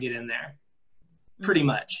before I get in there, pretty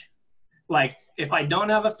much. Like, if I don't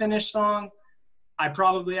have a finished song, I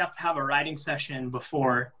probably have to have a writing session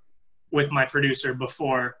with my producer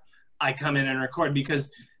before I come in and record, because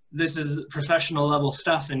this is professional level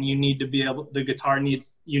stuff, and you need to be able,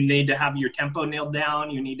 you need to have your tempo nailed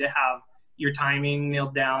down. You need to have your timing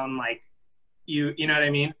nailed down. Like, you know what I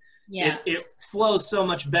mean? Yeah. It flows so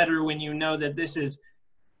much better when you know that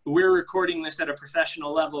we're recording this at a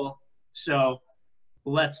professional level. So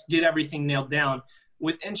let's get everything nailed down.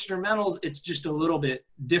 With instrumentals, it's just a little bit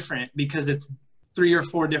different because it's 3 or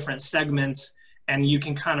 4 different segments, and you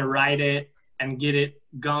can kind of write it and get it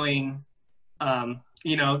going.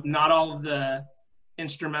 You know, not all of the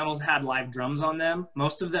instrumentals had live drums on them.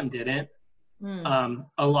 Most of them didn't.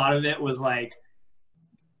 A lot of it was like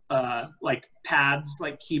pads,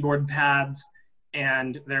 like keyboard pads,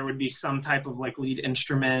 and there would be some type of like lead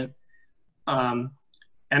instrument. And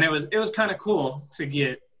it was kind of cool to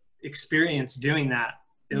get experience doing that.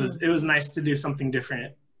 It was nice to do something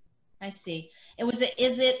different. I see.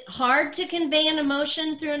 Is it hard to convey an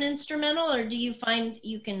emotion through an instrumental, or do you find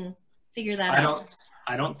you can figure that out?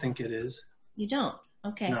 I don't think it is. You don't?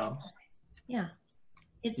 Okay. No. Yeah.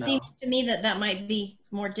 It seems to me that might be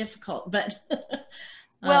more difficult, but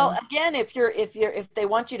well, again, if they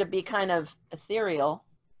want you to be kind of ethereal,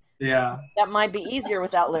 yeah, that might be easier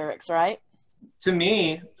without lyrics, right? To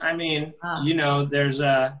me, I mean, you know,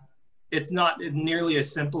 it's not nearly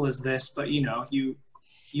as simple as this, but you know, you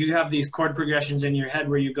have these chord progressions in your head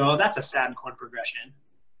where you go, oh, that's a sad chord progression.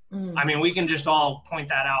 I mean, we can just all point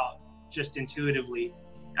that out just intuitively.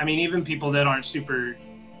 I mean, even people that aren't super,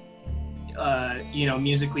 you know,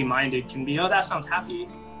 musically minded can be, oh, that sounds happy.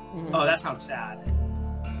 Oh, that sounds sad.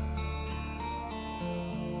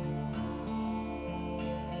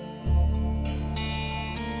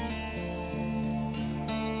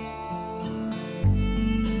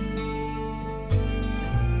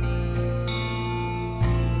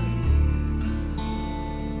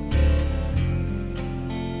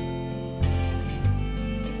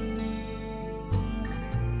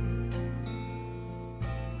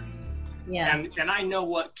 Yeah. And I know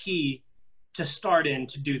what key to start in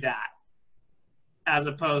to do that, as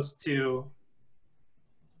opposed to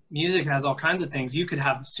music has all kinds of things. You could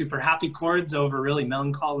have super happy chords over really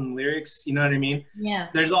melancholy lyrics. You know what I mean? Yeah.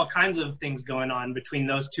 There's all kinds of things going on between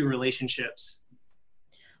those two relationships.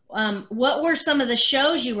 What were some of the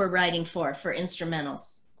shows you were writing for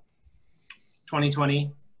instrumentals?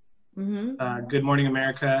 2020, Good Morning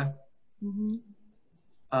America.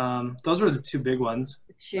 Those were the 2 big ones.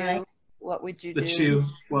 Right. What would you do? The Chew,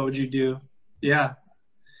 What Would You Do? Yeah.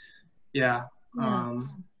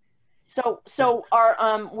 So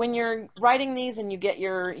are when you're writing these and you get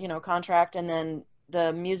your, you know, contract, and then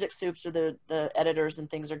the music soups or the editors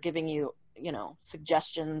and things are giving you, you know,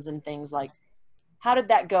 suggestions and things, like, how did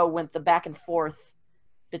that go with the back and forth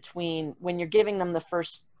between when you're giving them the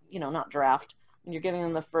first, not draft, when you're giving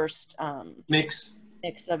them the first mix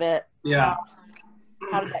of it? Yeah.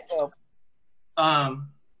 How did that go?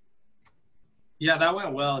 Yeah, that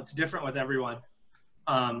went well. It's different with everyone.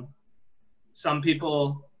 Some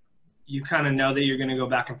people, you kind of know that you're going to go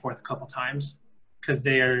back and forth a couple times because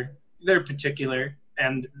they're particular,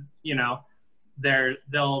 and there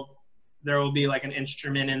will be like an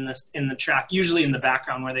instrument in the track, usually in the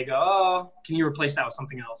background, where they go, oh, can you replace that with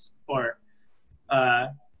something else? Or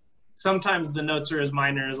sometimes the notes are as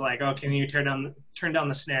minor as like, oh, can you turn down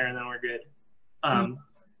the snare, and then we're good.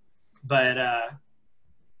 But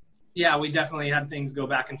yeah, we definitely had things go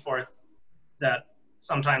back and forth. That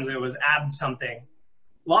sometimes it was add something.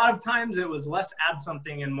 A lot of times it was less add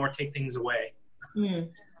something and more take things away.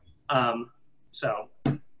 So.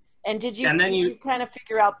 And did you kind of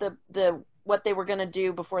figure out the what they were going to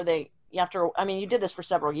do before you did this for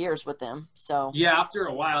several years with them, so. Yeah, after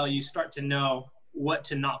a while you start to know what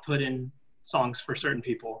to not put in songs for certain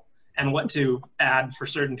people and what to add for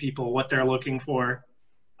certain people, what they're looking for,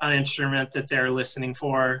 an instrument that they're listening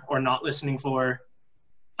for or not listening for.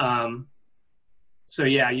 So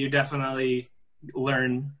yeah, you definitely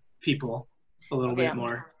learn people a little bit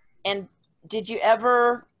more. And did you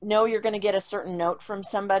ever know you're going to get a certain note from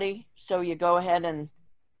somebody, so you go ahead and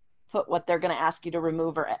put what they're going to ask you to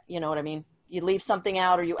remove, or you know what I mean? You leave something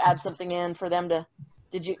out or you add something in for them to,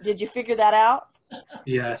 did you figure that out?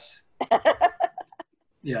 Yes.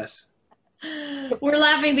 Yes. We're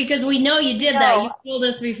laughing because we know you did that. You told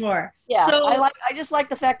us before. Yeah. So, I just like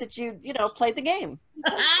the fact that you played the game.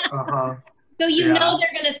 So know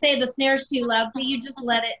they're going to say the snare's too loud, so you just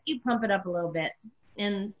you pump it up a little bit,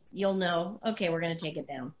 and you'll know, okay, we're going to take it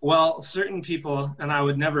down. Well, certain people, and I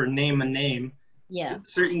would never name a name. Yeah.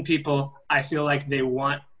 Certain people, I feel like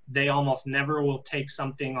they almost never will take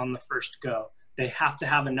something on the first go. They have to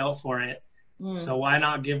have a note for it. So why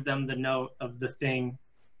not give them the note of the thing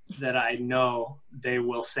that I know they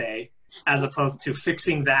will say, as opposed to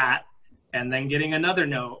fixing that and then getting another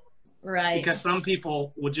note. Right. Because some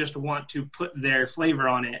people will just want to put their flavor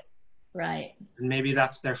on it. Right. And maybe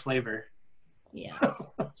that's their flavor. Yeah.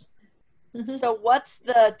 So what's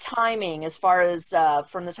the timing as far as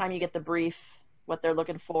from the time you get the brief, what they're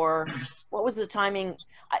looking for? What was the timing?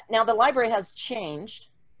 Now the library has changed.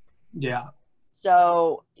 Yeah.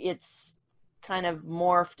 So it's kind of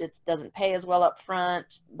morphed. It doesn't pay as well up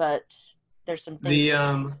front, but there's some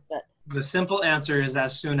things. The simple answer is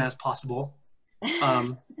as soon as possible.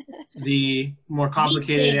 The more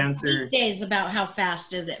complicated answer. These days, about how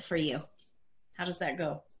fast is it for you? How does that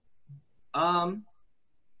go? I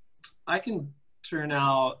can turn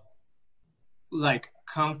out like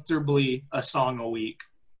comfortably a song a week.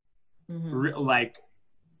 And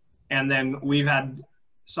then we've had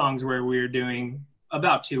songs where we're doing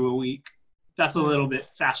about 2 a week. That's a little bit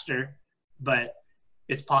faster, but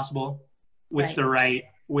it's possible with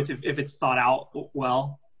if it's thought out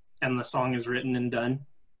well and the song is written and done.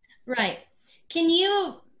 Right. Can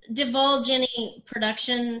you divulge any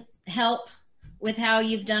production help with how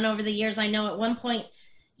you've done over the years? I know at one point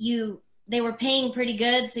they were paying pretty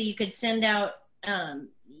good, so you could send out,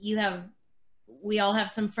 we all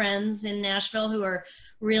have some friends in Nashville who are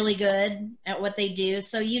really good at what they do.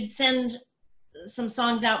 So you'd send some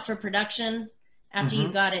songs out for production after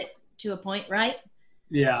you got it to a point, right?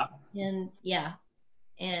 Yeah.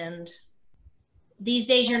 And these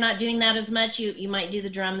days you're not doing that as much. You might do the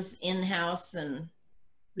drums in-house and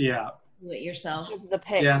do it yourself.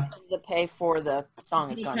 The pay for the song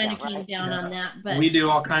has gone down, came down on that, but we do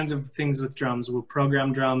all kinds of things with drums. We'll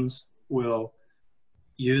program drums. We'll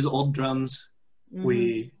use old drums.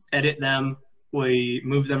 We edit them. We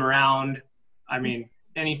move them around. I mean,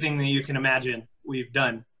 anything that you can imagine, we've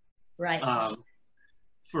done. Right.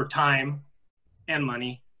 For time and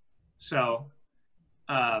money. So,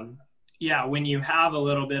 when you have a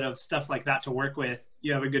little bit of stuff like that to work with,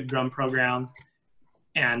 you have a good drum program,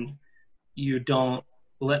 and you don't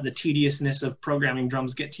let the tediousness of programming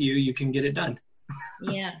drums get to you, you can get it done.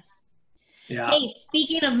 Yeah. Yeah. Hey,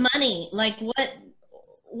 speaking of money, like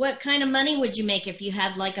what kind of money would you make if you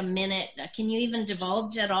had like a minute? Can you even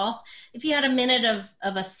divulge at all? If you had a minute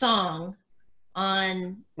of a song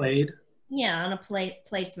on played? Yeah, on a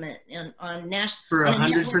placement on national. For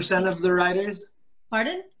 100% of the writers?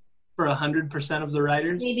 Pardon? For 100% of the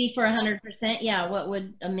writers? Maybe for 100%. Yeah, what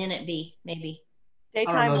would a minute be? Maybe.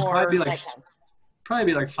 Daytime or probably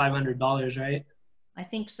be like $500, right? I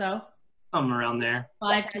think so. Something around there.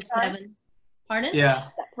 5 to 7. Pardon? Yeah.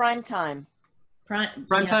 Prime time. Prime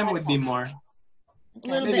time would be more. A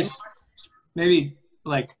little bit more. Maybe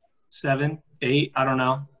like 7, 8. I don't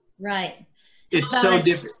know. Right. It's so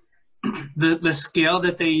different. The scale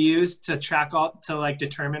that they use to track all, to like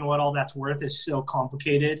determine what all that's worth is so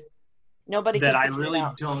complicated. Nobody that can I figure it really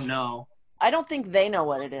out. don't know. I don't think they know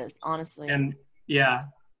what it is, honestly. And yeah,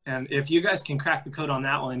 and if you guys can crack the code on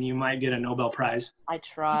that one, you might get a Nobel Prize. I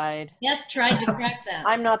tried. Yes, tried to crack that.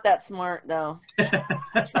 I'm not that smart though.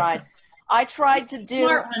 I tried to do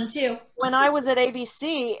Smart one too. when I was at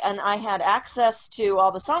ABC and I had access to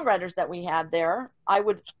all the songwriters that we had there. I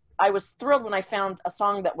was thrilled when I found a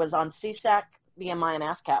song that was on CSAC, BMI, and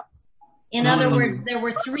ASCAP. In other words, there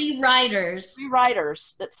were three writers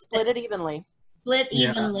that split it evenly.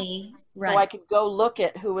 Evenly, right? So I could go look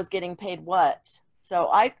at who was getting paid what. So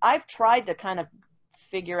I've tried to kind of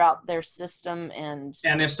figure out their system and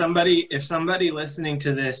if somebody listening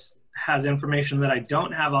to this has information that I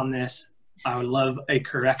don't have on this, I would love a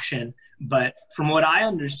correction. But from what I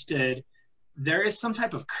understood, there is some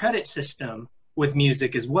type of credit system with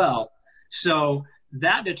music as well. So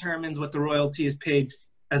that determines what the royalty is paid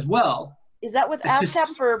as well. Is that with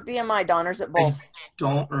ASCAP or BMI, Don, or is it both? I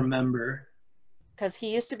don't remember. Because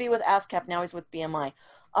he used to be with ASCAP, now he's with BMI.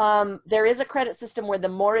 There is a credit system where the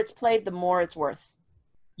more it's played, the more it's worth.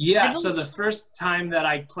 Yeah, so the first time that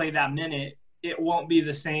I play that minute, it won't be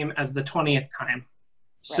the same as the 20th time.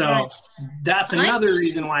 So that's another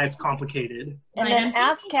reason why it's complicated. And then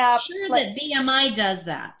ASCAP, sure that BMI does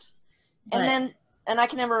that. And I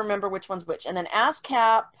can never remember which one's which. And then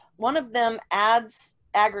ASCAP, one of them adds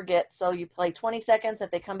aggregate, so you play 20 seconds.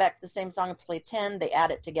 If they come back to the same song and play 10, they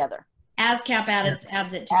add it together. ASCAP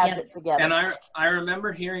adds it together. And I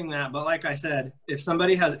remember hearing that, but like I said, if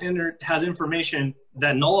somebody has information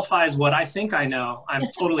that nullifies what I think I know, I'm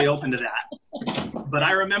totally open to that. But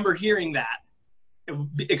I remember hearing that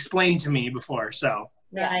explained to me before, so.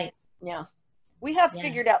 Right. Yeah. We have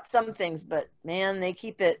figured out some things, but man, they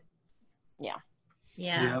keep it, Yeah.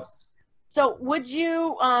 Yep. So would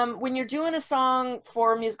you, when you're doing a song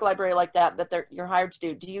for a music library like that you're hired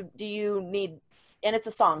to do you need, and it's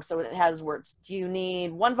a song, so it has words. Do you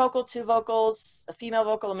need one vocal, two vocals, a female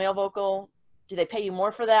vocal, a male vocal? Do they pay you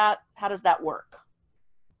more for that? How does that work?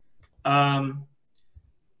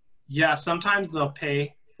 Yeah, sometimes they'll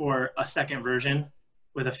pay for a second version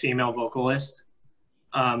with a female vocalist.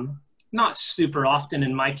 Not super often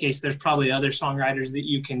in my case. There's probably other songwriters that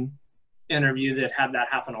you can interview that had that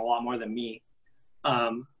happen a lot more than me.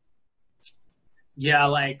 Yeah,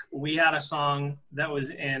 like we had a song that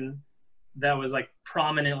was like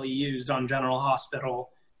prominently used on General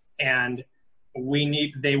Hospital, and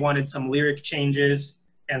they wanted some lyric changes,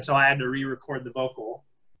 and so I had to re-record the vocal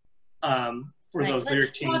for those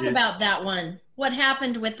lyric changes. Let's talk about that one. What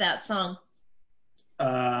happened with that song?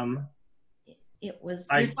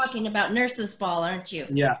 You're talking about Nurse's Ball, aren't you?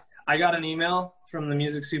 Yeah, I got an email from the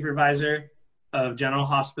music supervisor of General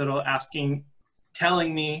Hospital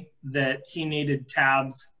telling me that he needed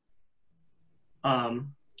tabs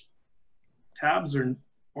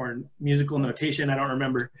or musical notation, I don't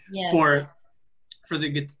remember, yes. for the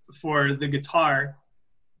guitar,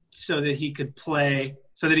 so that he could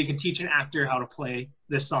teach an actor how to play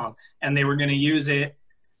this song. And they were going to use it,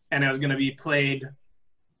 and it was going to be played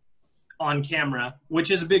on camera,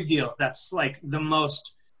 which is a big deal. That's like the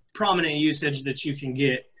most prominent usage that you can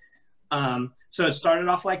get. So it started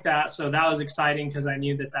off like that. So that was exciting because I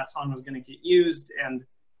knew that song was going to get used, and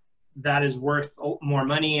that is worth more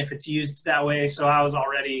money if it's used that way. So I was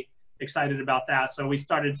already excited about that. So we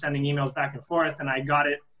started sending emails back and forth, and I got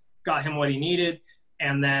him what he needed.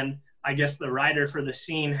 And then I guess the writer for the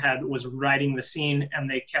scene was writing the scene, and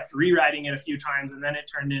they kept rewriting it a few times. And then it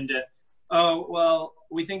turned into, oh, well,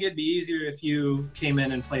 we think it'd be easier if you came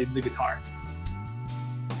in and played the guitar.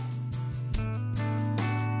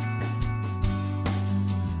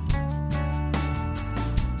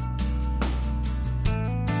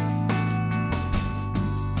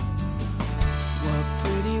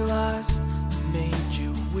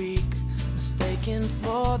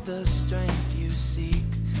 For the strength you seek,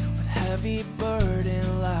 with heavy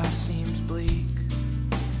burden life seems bleak.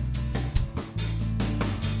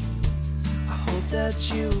 I hope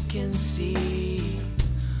that you can see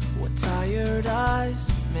what tired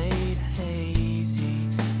eyes made hazy.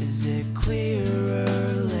 Is it clearer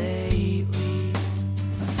lately?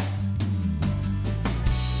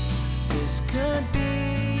 This could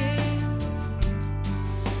be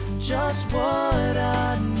just what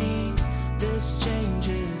I need. This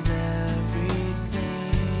changes everything.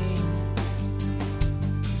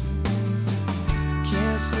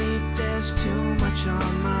 Can't sleep, there's too much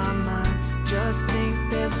on my mind. Just think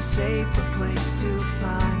there's a safer place to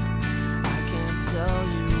find. I can't tell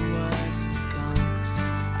you what's to come.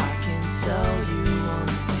 I can tell you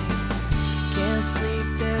one thing. can't sleep,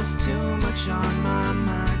 there's too much on my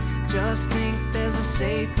mind. Just think there's a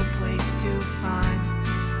safer place to find.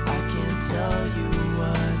 I can't tell you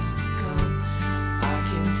what's to come. I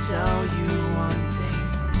can tell you one thing.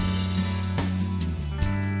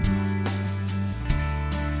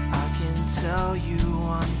 I can tell you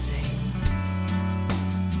one thing.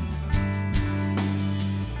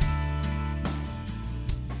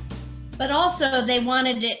 But also they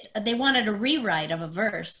wanted a rewrite of a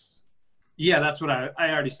verse. Yeah, that's what I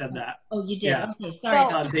already said that. Oh, you did? Yeah. Okay, sorry.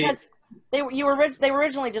 Well, because they were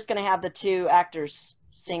originally just going to have the two actors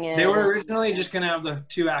sing it. They were originally just going to have the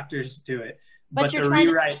two actors do it. But you're the trying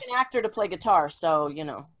rewrite, to get an actor to play guitar, so, you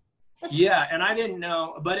know. Yeah, and I didn't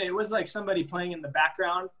know, but it was like somebody playing in the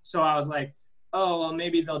background. So I was like, oh, well,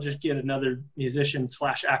 maybe they'll just get another musician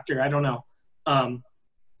 / actor. I don't know.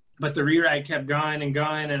 But the rewrite kept going,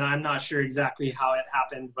 and I'm not sure exactly how it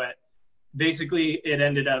happened, but basically it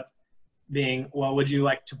ended up being, well, would you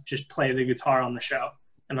like to just play the guitar on the show?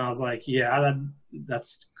 And I was like, yeah,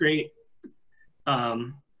 that's great.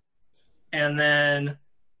 And then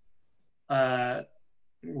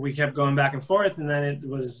we kept going back and forth, and then it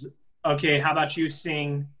was, okay, how about you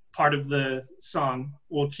sing part of the song?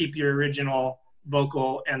 We'll keep your original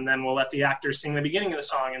vocal, and then we'll let the actors sing the beginning of the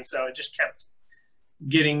song. And so it just kept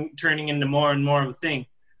turning into more and more of a thing.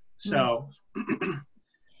 So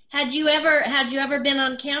Had you ever been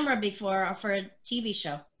on camera before for a TV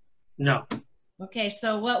show? No. Okay,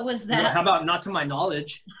 so what was that? How about not to my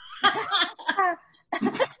knowledge?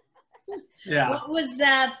 Yeah. What was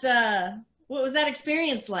that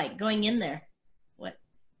experience like going in there? What?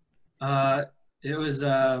 It was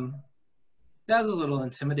that was a little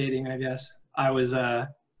intimidating, I guess. I was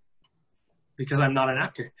because I'm not an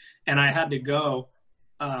actor, and I had to go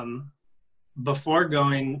before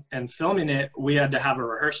going and filming it. We had to have a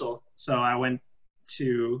rehearsal, so I went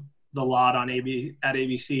to the lot at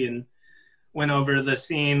ABC and went over the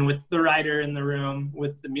scene with the writer in the room,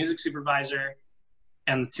 with the music supervisor,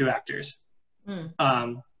 and the two actors.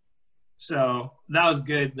 So that was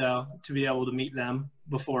good, though, to be able to meet them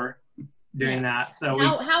before doing that. So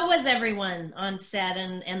how was everyone on set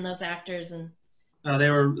and those actors? And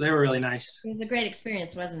they were really nice. it was a great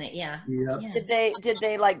experience, wasn't it? Yeah. Yep. Yeah. Did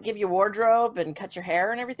they like give you wardrobe and cut your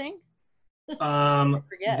hair and everything?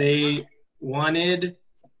 They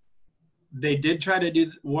did try to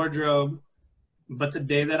do wardrobe, but the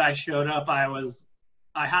day that I showed up, I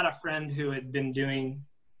had a friend who had been doing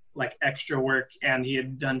like extra work, and he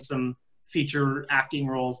had done some feature acting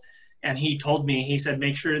roles, and he told me, he said,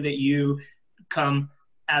 make sure that you come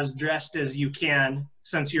as dressed as you can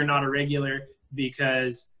since you're not a regular,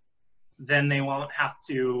 because then they won't have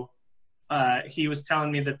to, he was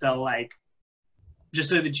telling me that they'll like, just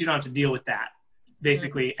so that you don't have to deal with that,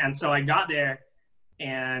 basically. And so I got there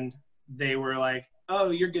and they were like,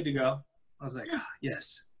 oh, you're good to go. I was like, oh,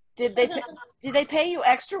 yes. Did they pay you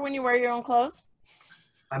extra when you wear your own clothes?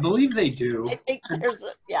 I believe they do. I think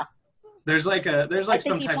There's like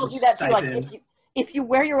some type of stipend. Like if you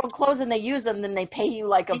wear your own clothes and they use them, then they pay you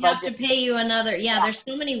like a budget. They have to pay you another. Yeah, there's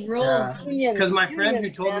so many rules. Because my friend who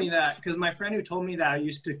told me that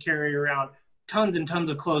used to carry around tons and tons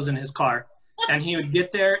of clothes in his car, and he would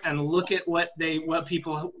get there and look at what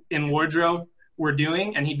people in wardrobe were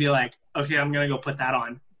doing, and he'd be like, okay, I'm gonna go put that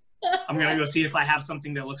on. I'm gonna go see if I have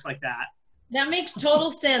something that looks like that. That makes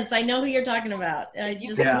total sense. I know who you're talking about.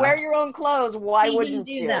 You can wear your own clothes. Why wouldn't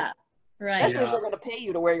you? Do that? Right. Especially if they're going to pay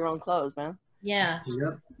you to wear your own clothes, man. Yeah.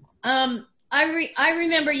 Yep. I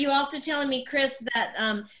remember you also telling me, Chris, that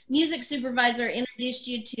music supervisor introduced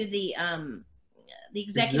you to the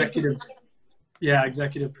executive. Yeah,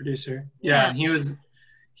 executive producer. Yeah, and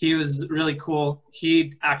he was really cool.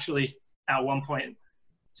 He actually at one point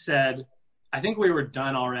said, I think we were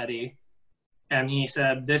done already. And he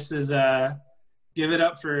said, this is give it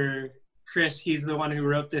up for Chris. He's the one who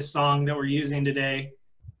wrote this song that we're using today.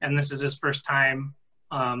 And this is his first time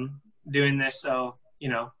doing this. So,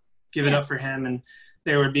 give it up for him. And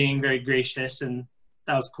they were being very gracious, and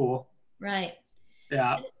that was cool. Right.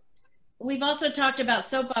 Yeah. We've also talked about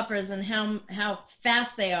soap operas and how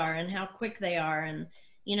fast they are and how quick they are. And,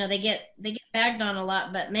 they get bagged on a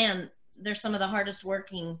lot, but man, they're some of the hardest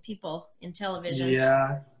working people in television.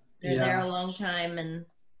 Yeah. They're there a long time, and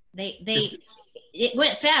it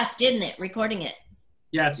went fast, didn't it, recording it?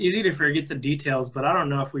 Yeah, it's easy to forget the details, but I don't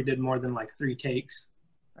know if we did more than like 3 takes.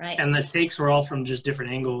 Right. And the takes were all from just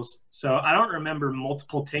different angles. So I don't remember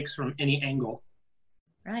multiple takes from any angle.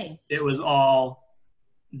 Right. It was all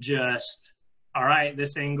just, all right,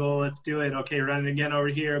 this angle, let's do it. Okay, run it again over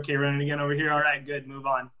here. Okay, run it again over here. All right, good, move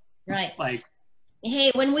on. Right. Like,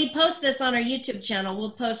 hey, when we post this on our YouTube channel,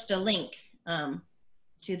 we'll post a link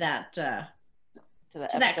to that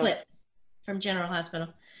episode. clip from General Hospital,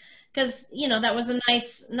 because you know that was a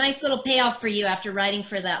nice little payoff for you after writing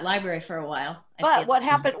for that library for a while. But what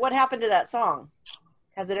happened to that song?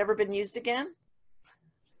 Has it ever been used again?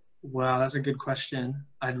 Wow, that's a good question.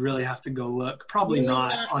 I'd really have to go look. Probably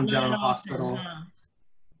not on General Hospital.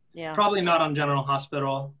 Yeah. Probably not on General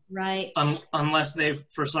Hospital. Right. Unless they've,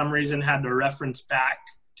 for some reason, had to reference back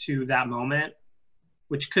to that moment,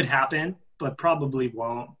 which could happen, but probably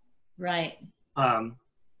won't. Right.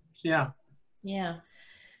 Yeah. Yeah.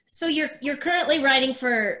 So you're currently writing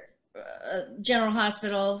for General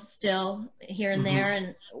Hospital still here and there,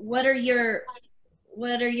 and what are your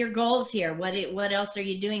goals here? What else are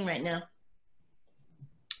you doing right now?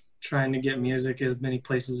 Trying to get music as many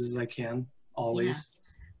places as I can, always. Yeah.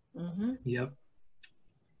 Mm-hmm. Yep.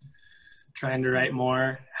 Trying to write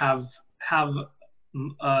more, have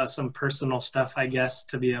some personal stuff, I guess,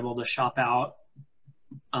 to be able to shop out.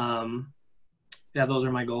 Yeah, those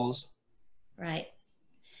are my goals. Right.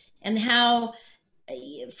 And how,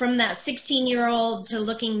 from that 16-year-old to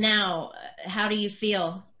looking now, how do you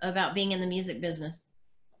feel about being in the music business?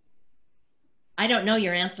 I don't know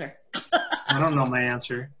your answer. I don't know my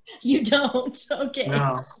answer. You don't? Okay.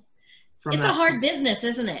 No. It's a hard business,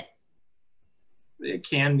 isn't it? It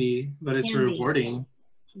can be, but it's rewarding.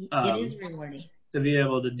 It is rewarding. To be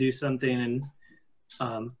able to do something,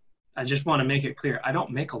 and I just want to make it clear, I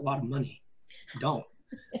don't make a lot of money. I don't.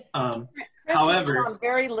 However, on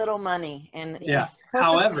very little money, and yeah. he's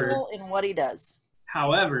purposeful in what he does.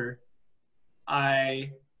 However,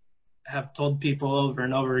 I have told people over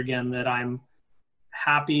and over again that I'm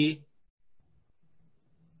happy.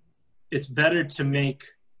 It's better to make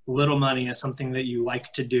little money as something that you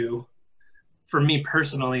like to do, for me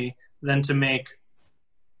personally, than to make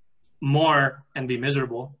more and be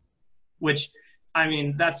miserable. Which, I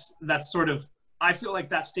mean, that's sort of, I feel like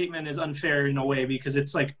that statement is unfair in a way, because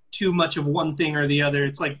it's like too much of one thing or the other.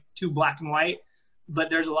 It's like too black and white, but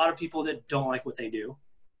there's a lot of people that don't like what they do.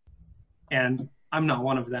 And I'm not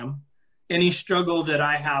one of them. Any struggle that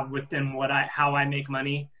I have within how I make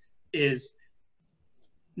money is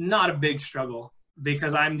not a big struggle,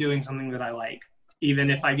 because I'm doing something that I like. Even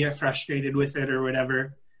if I get frustrated with it or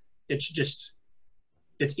whatever, it's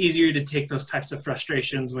easier to take those types of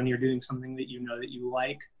frustrations when you're doing something that you know that you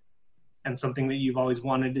like and something that you've always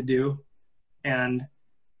wanted to do. And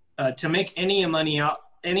to make any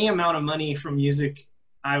amount of money from music,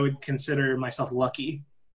 I would consider myself lucky.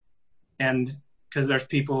 And because there's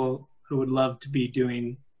people who would love to be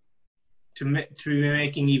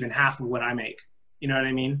making even half of what I make. You know what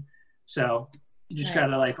I mean? So you just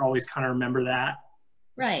gotta like always kind of remember that.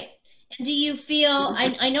 Right. And do you feel,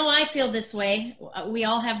 I know I feel this way, we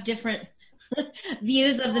all have different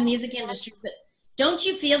views of the music industry, but don't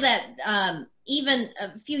you feel that even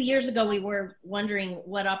a few years ago we were wondering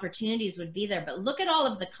what opportunities would be there, but look at all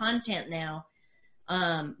of the content now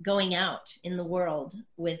going out in the world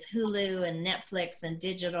with Hulu and Netflix and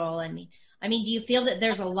digital. I mean, do you feel that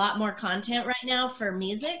there's a lot more content right now for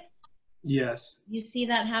music? Yes. You see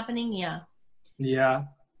that happening? Yeah. Yeah.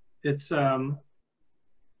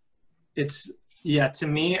 Yeah, to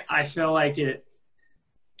me, I feel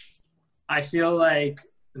like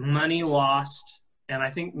money lost, and I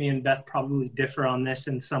think me and Beth probably differ on this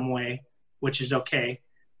in some way, which is okay,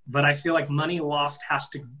 but I feel like money lost has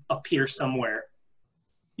to appear somewhere.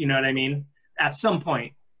 You know what I mean? At some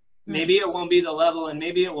point. Maybe it won't be the level, and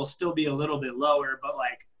maybe it will still be a little bit lower, but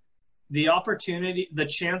like the opportunity, the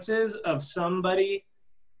chances of somebody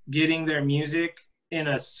getting their music in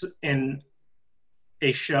a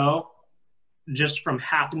show just from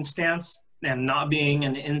happenstance and not being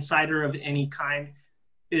an insider of any kind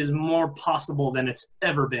is more possible than it's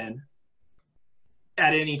ever been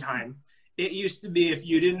at any time. It used to be if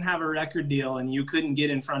you didn't have a record deal and you couldn't get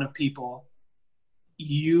in front of people,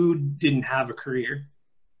 you didn't have a career.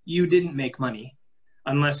 You didn't make money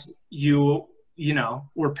unless you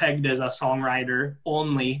were pegged as a songwriter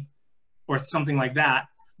only or something like that,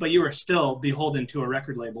 but you were still beholden to a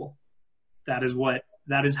record label. That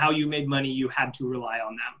is how you made money. You had to rely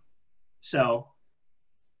on them. So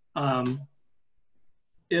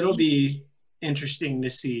it'll be interesting to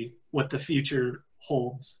see what the future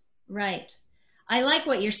holds. Right. I like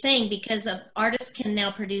what you're saying, because artists can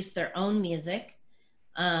now produce their own music.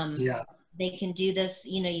 Yeah. They can do this,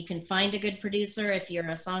 you can find a good producer. If you're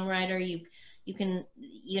a songwriter, you can,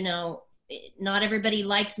 not everybody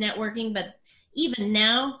likes networking, but even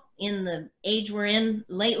now in the age we're in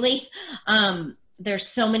lately, there's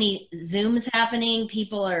so many Zooms happening.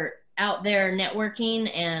 People are out there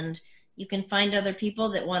networking, and you can find other people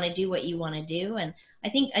that want to do what you want to do. And I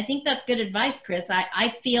think that's good advice, Chris.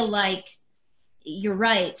 I feel like you're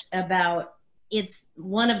right about it's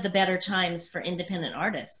one of the better times for independent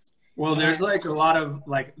artists. Well, there's like a lot of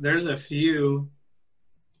there's a few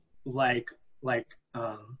like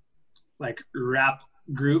rap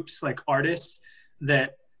groups, like artists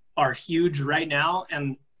that are huge right now,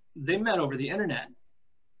 and they met over the internet.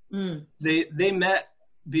 They met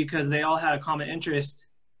because they all had a common interest,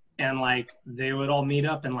 and like they would all meet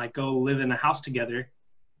up and like go live in a house together,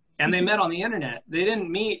 and they met on the internet. They didn't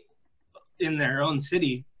meet in their own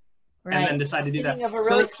city, right, and then decide to do that. Of a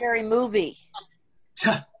really scary movie.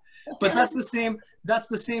 But that's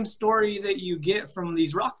the same story that you get from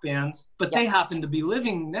these rock bands, but they happen to be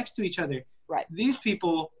living next to each other. Right. These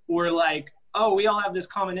people were like, oh, we all have this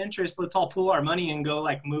common interest. Let's all pool our money and go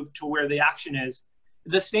like move to where the action is.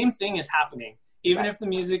 The same thing is happening. Even if the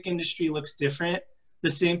music industry looks different, the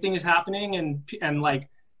same thing is happening. And like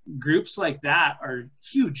groups like that are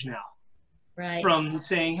huge now. Right. From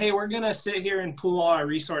saying, hey, we're going to sit here and pool all our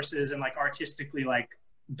resources and like artistically like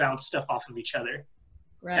bounce stuff off of each other.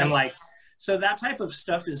 Right. And like, so that type of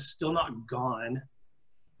stuff is still not gone.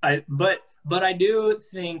 But I do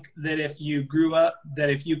think that if you grew up, that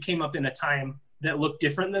if you came up in a time that looked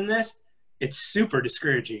different than this, it's super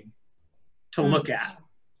discouraging to look at.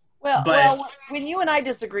 Well, when you and I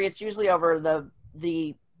disagree, it's usually over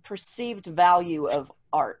the perceived value of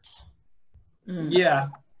art. Yeah.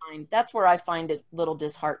 That's where I find it a little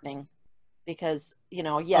disheartening because,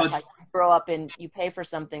 yes, I grow up and you pay for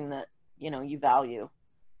something that, you value.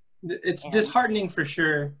 It's disheartening for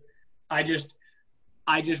sure. I just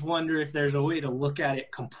wonder if there's a way to look at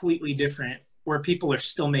it completely different where people are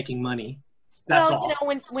still making money. That's all.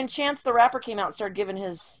 When Chance the Rapper came out and started giving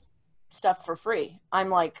his stuff for free, I'm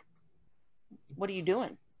like, what are you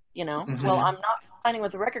doing? Well, I'm not signing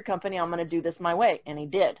with the record company. I'm going to do this my way. And he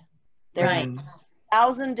did. There's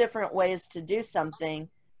 1,000 different ways to do something.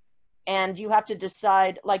 And you have to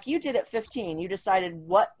decide, like you did at 15, you decided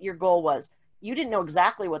what your goal was. You didn't know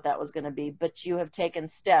exactly what that was going to be, but you have taken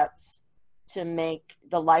steps to make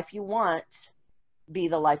the life you want be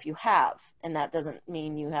the life you have. And that doesn't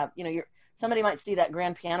mean you have, somebody might see that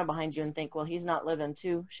grand piano behind you and think, well, he's not living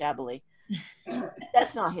too shabbily.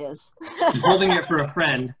 That's not his. Holding it for a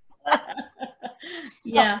friend.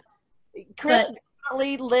 Yeah. Chris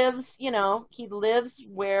definitely lives, he lives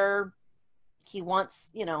where he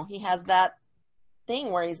wants, he has that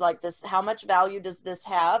thing where he's like this, how much value does this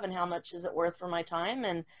have and how much is it worth for my time?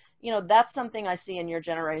 And, that's something I see in your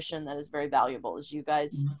generation that is very valuable is you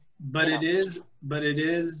guys. But it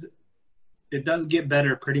does get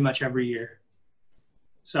better pretty much every year.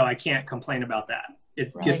 So I can't complain about that.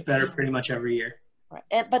 It gets better pretty much every year. Right.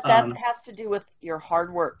 But that has to do with your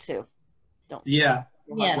hard work too. Yes.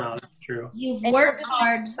 No, that's true. You've worked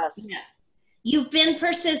hard. Yeah. You've been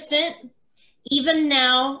persistent. Even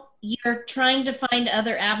now, you're trying to find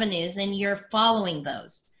other avenues and you're following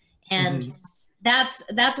those. And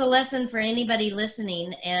that's a lesson for anybody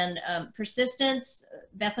listening. And persistence,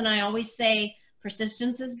 Beth and I always say,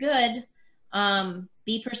 persistence is good.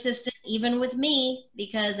 Be persistent even with me,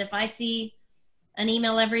 because if I see an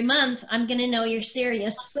email every month, I'm going to know you're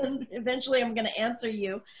serious. And eventually I'm going to answer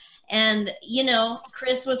you. And,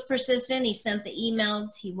 Chris was persistent. He sent the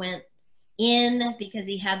emails. He went in because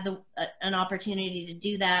he had an opportunity to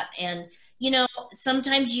do that. And,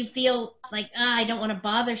 sometimes you feel like, I don't want to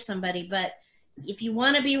bother somebody, but if you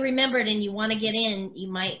want to be remembered and you want to get in, you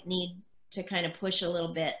might need to kind of push a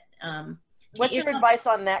little bit. What's your advice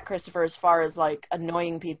on that, Christopher, as far as like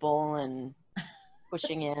annoying people and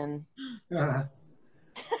pushing in? I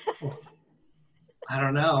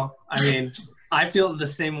don't know. I mean, I feel the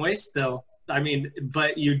same way still. I mean,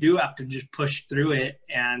 but you do have to just push through it,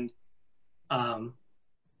 and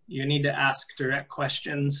you need to ask direct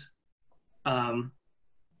questions. And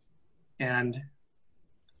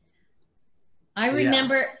I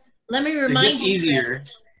remember, let me remind you. It gets easier.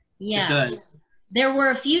 Yeah. It does. There were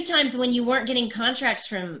a few times when you weren't getting contracts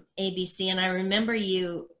from ABC, and I remember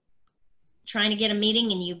you trying to get a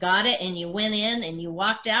meeting and you got it and you went in and you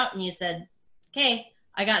walked out and you said, okay,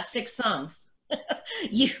 I got 6 songs.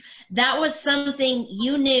 That was something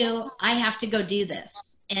you knew, I have to go do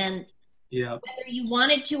this. And whether you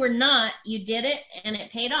wanted to or not, you did it and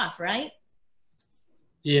it paid off, right?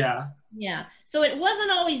 Yeah. Yeah. So it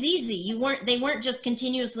wasn't always easy. They weren't just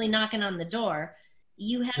continuously knocking on the door.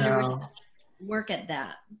 You had to work at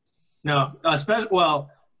that. No,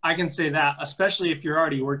 well, I can say that, especially if you're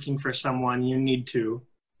already working for someone, you need to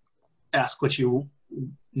ask what you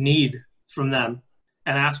need from them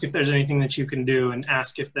and ask if there's anything that you can do, and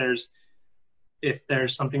ask if there's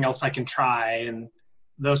something else I can try. And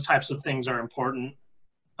those types of things are important.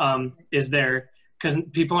 is there, because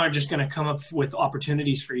people aren't just going to come up with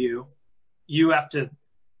opportunities for you. You have to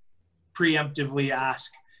preemptively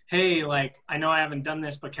ask, hey, like, I know I haven't done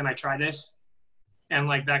this, but can I try this? And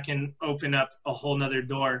like, that can open up a whole nother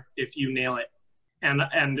door if you nail it.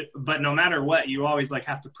 But no matter what, you always like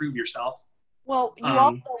have to prove yourself. Well, you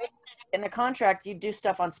also, in a contract, you do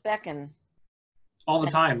stuff on spec and all the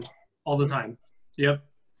time. Yep.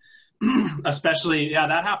 Especially,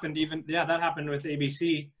 that happened with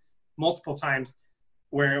ABC multiple times,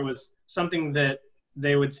 where it was something that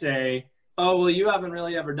they would say, oh, well, you haven't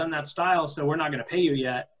really ever done that style, so we're not going to pay you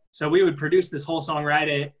yet. So we would produce this whole song, write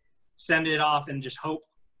it, send it off, and just hope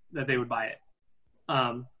that they would buy it.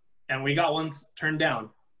 And we got ones turned down,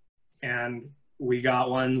 and we got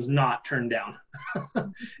ones not turned down.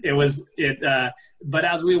 But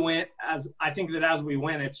as we went,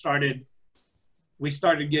 we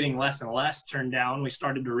started getting less and less turned down. We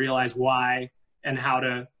started to realize why and how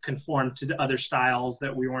to conform to the other styles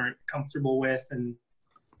that we weren't comfortable with and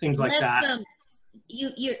things like that.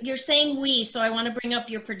 You're saying we, so I want to bring up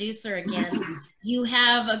your producer again. You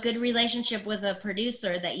have a good relationship with a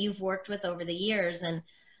producer that you've worked with over the years, and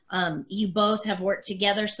you both have worked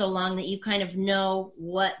together so long that you kind of know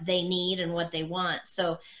what they need and what they want.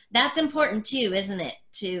 So that's important too, isn't it?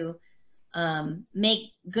 To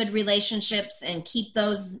make good relationships and keep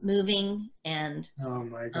those moving, and oh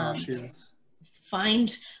my gosh, yes.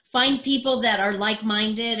 Find people that are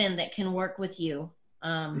like-minded and that can work with you.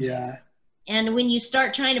 Yeah. And when you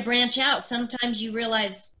start trying to branch out, sometimes you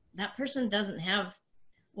realize that person doesn't have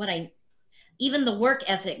even the work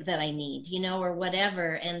ethic that I need, or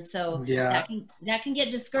whatever. And so that can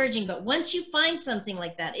get discouraging. But once you find something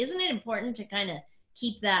like that, isn't it important to kind of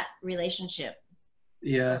keep that relationship?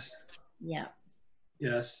 Yes. Yeah.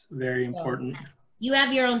 Yes. Very important. You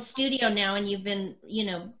have your own studio now, and you've been,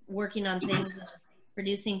 working on things,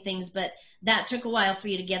 producing things, but that took a while for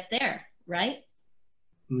you to get there, right?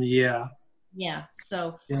 Yeah. Yeah.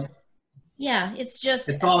 So yeah,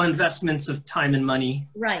 it's all investments of time and money.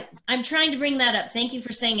 Right. I'm trying to bring that up. Thank you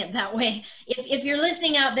for saying it that way. If you're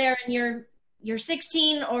listening out there and you're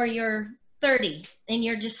 16 or you're 30 and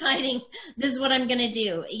you're deciding this is what I'm going to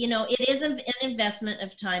do, it is an investment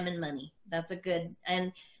of time and money. That's a good,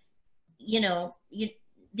 and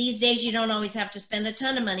these days you don't always have to spend a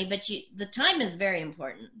ton of money, but the time is very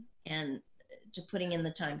important, and to putting in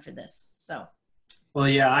the time for this. So. Well,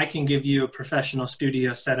 yeah, I can give you a professional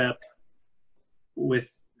studio setup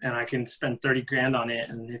and I can spend 30 grand on it.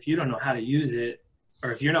 And if you don't know how to use it,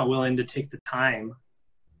 or if you're not willing to take the time,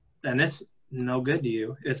 then it's no good to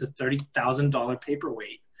you. It's a $30,000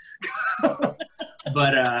 paperweight.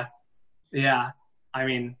 But yeah, I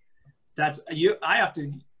mean, I have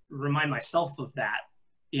to remind myself of that,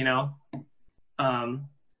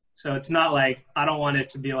 so it's not like, I don't want it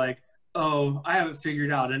to be like, oh, I have it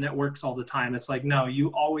figured out and it works all the time. It's like, no, you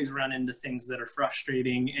always run into things that are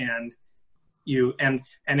frustrating, and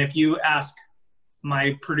if you ask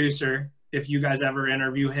my producer, if you guys ever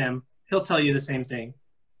interview him, he'll tell you the same thing.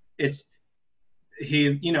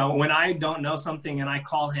 When I don't know something and I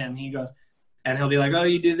call him, he goes, and he'll be like, oh,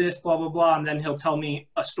 you do this, blah, blah, blah. And then he'll tell me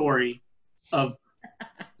a story of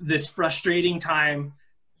this frustrating time.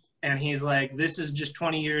 And he's like, this is just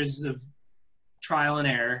 20 years of trial and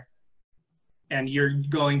error, and you're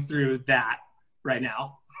going through that right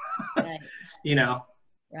now. Right.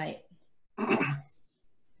 Right.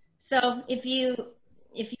 So if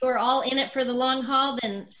you're all in it for the long haul,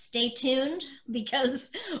 then stay tuned, because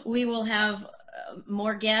we will have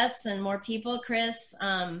more guests and more people. Chris,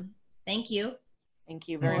 thank you. Thank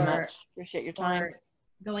you very much. Appreciate your time.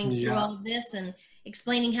 Going through all of this and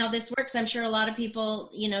explaining how this works. I'm sure a lot of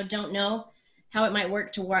people, don't know how it might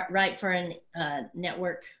work to write for a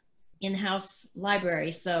network in-house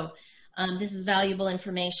library. So this is valuable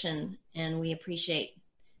information, and we appreciate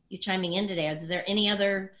you chiming in today. Is there any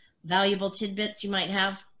other valuable tidbits you might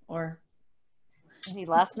have, or any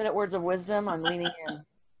last minute words of wisdom? I'm leaning in.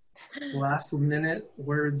 Last minute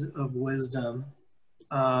words of wisdom.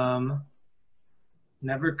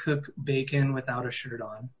 Never cook bacon without a shirt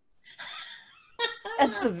on.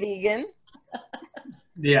 As the vegan.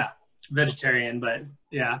 Yeah, vegetarian, but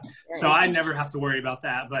yeah. So I never have to worry about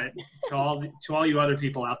that. But to all you other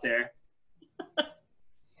people out there.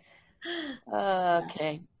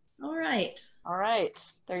 Okay. All right. All right.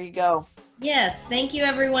 There you go. Yes. Thank you,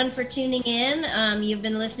 everyone, for tuning in. You've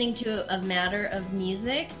been listening to A Matter of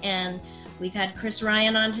Music, and we've had Chris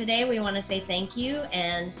Ryan on today. We want to say thank you,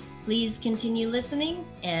 and please continue listening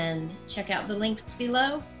and check out the links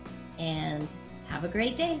below, and have a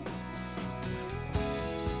great day.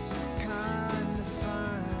 It's kind of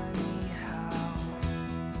funny how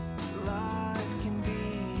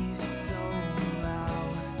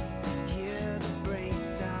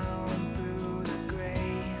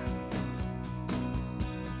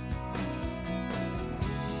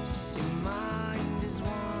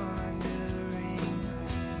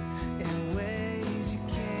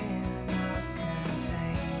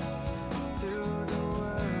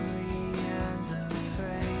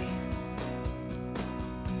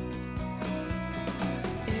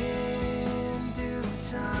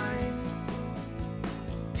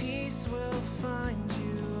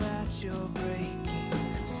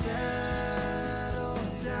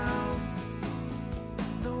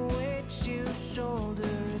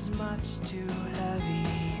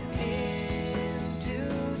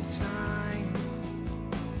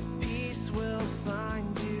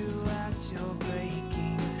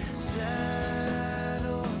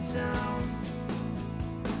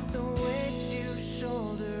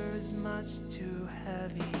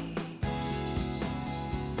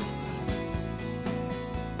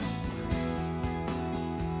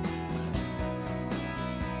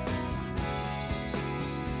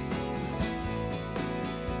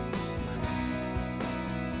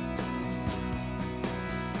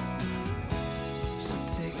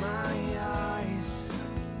my eyes,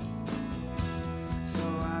 so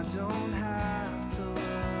I don't have to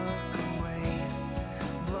look away.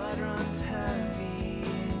 Blood runs heavy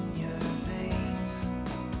in your veins.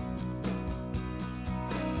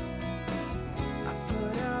 I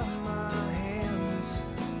put out my hands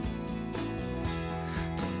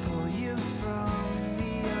to pull you from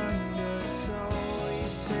the undertow. You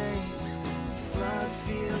say the flood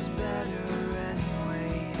feels better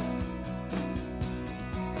anyway.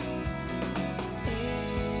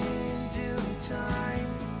 In due time,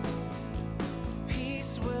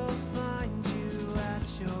 peace will find you at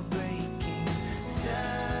your breaking.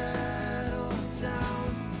 Settle down.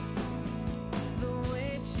 The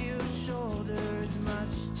weight you shoulder is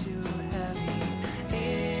much too heavy.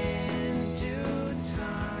 In due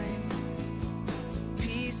time,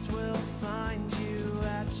 peace will find you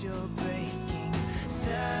at your breaking.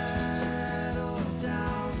 Settle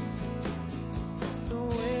down. The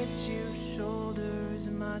weight you shoulder is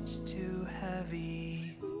much too heavy.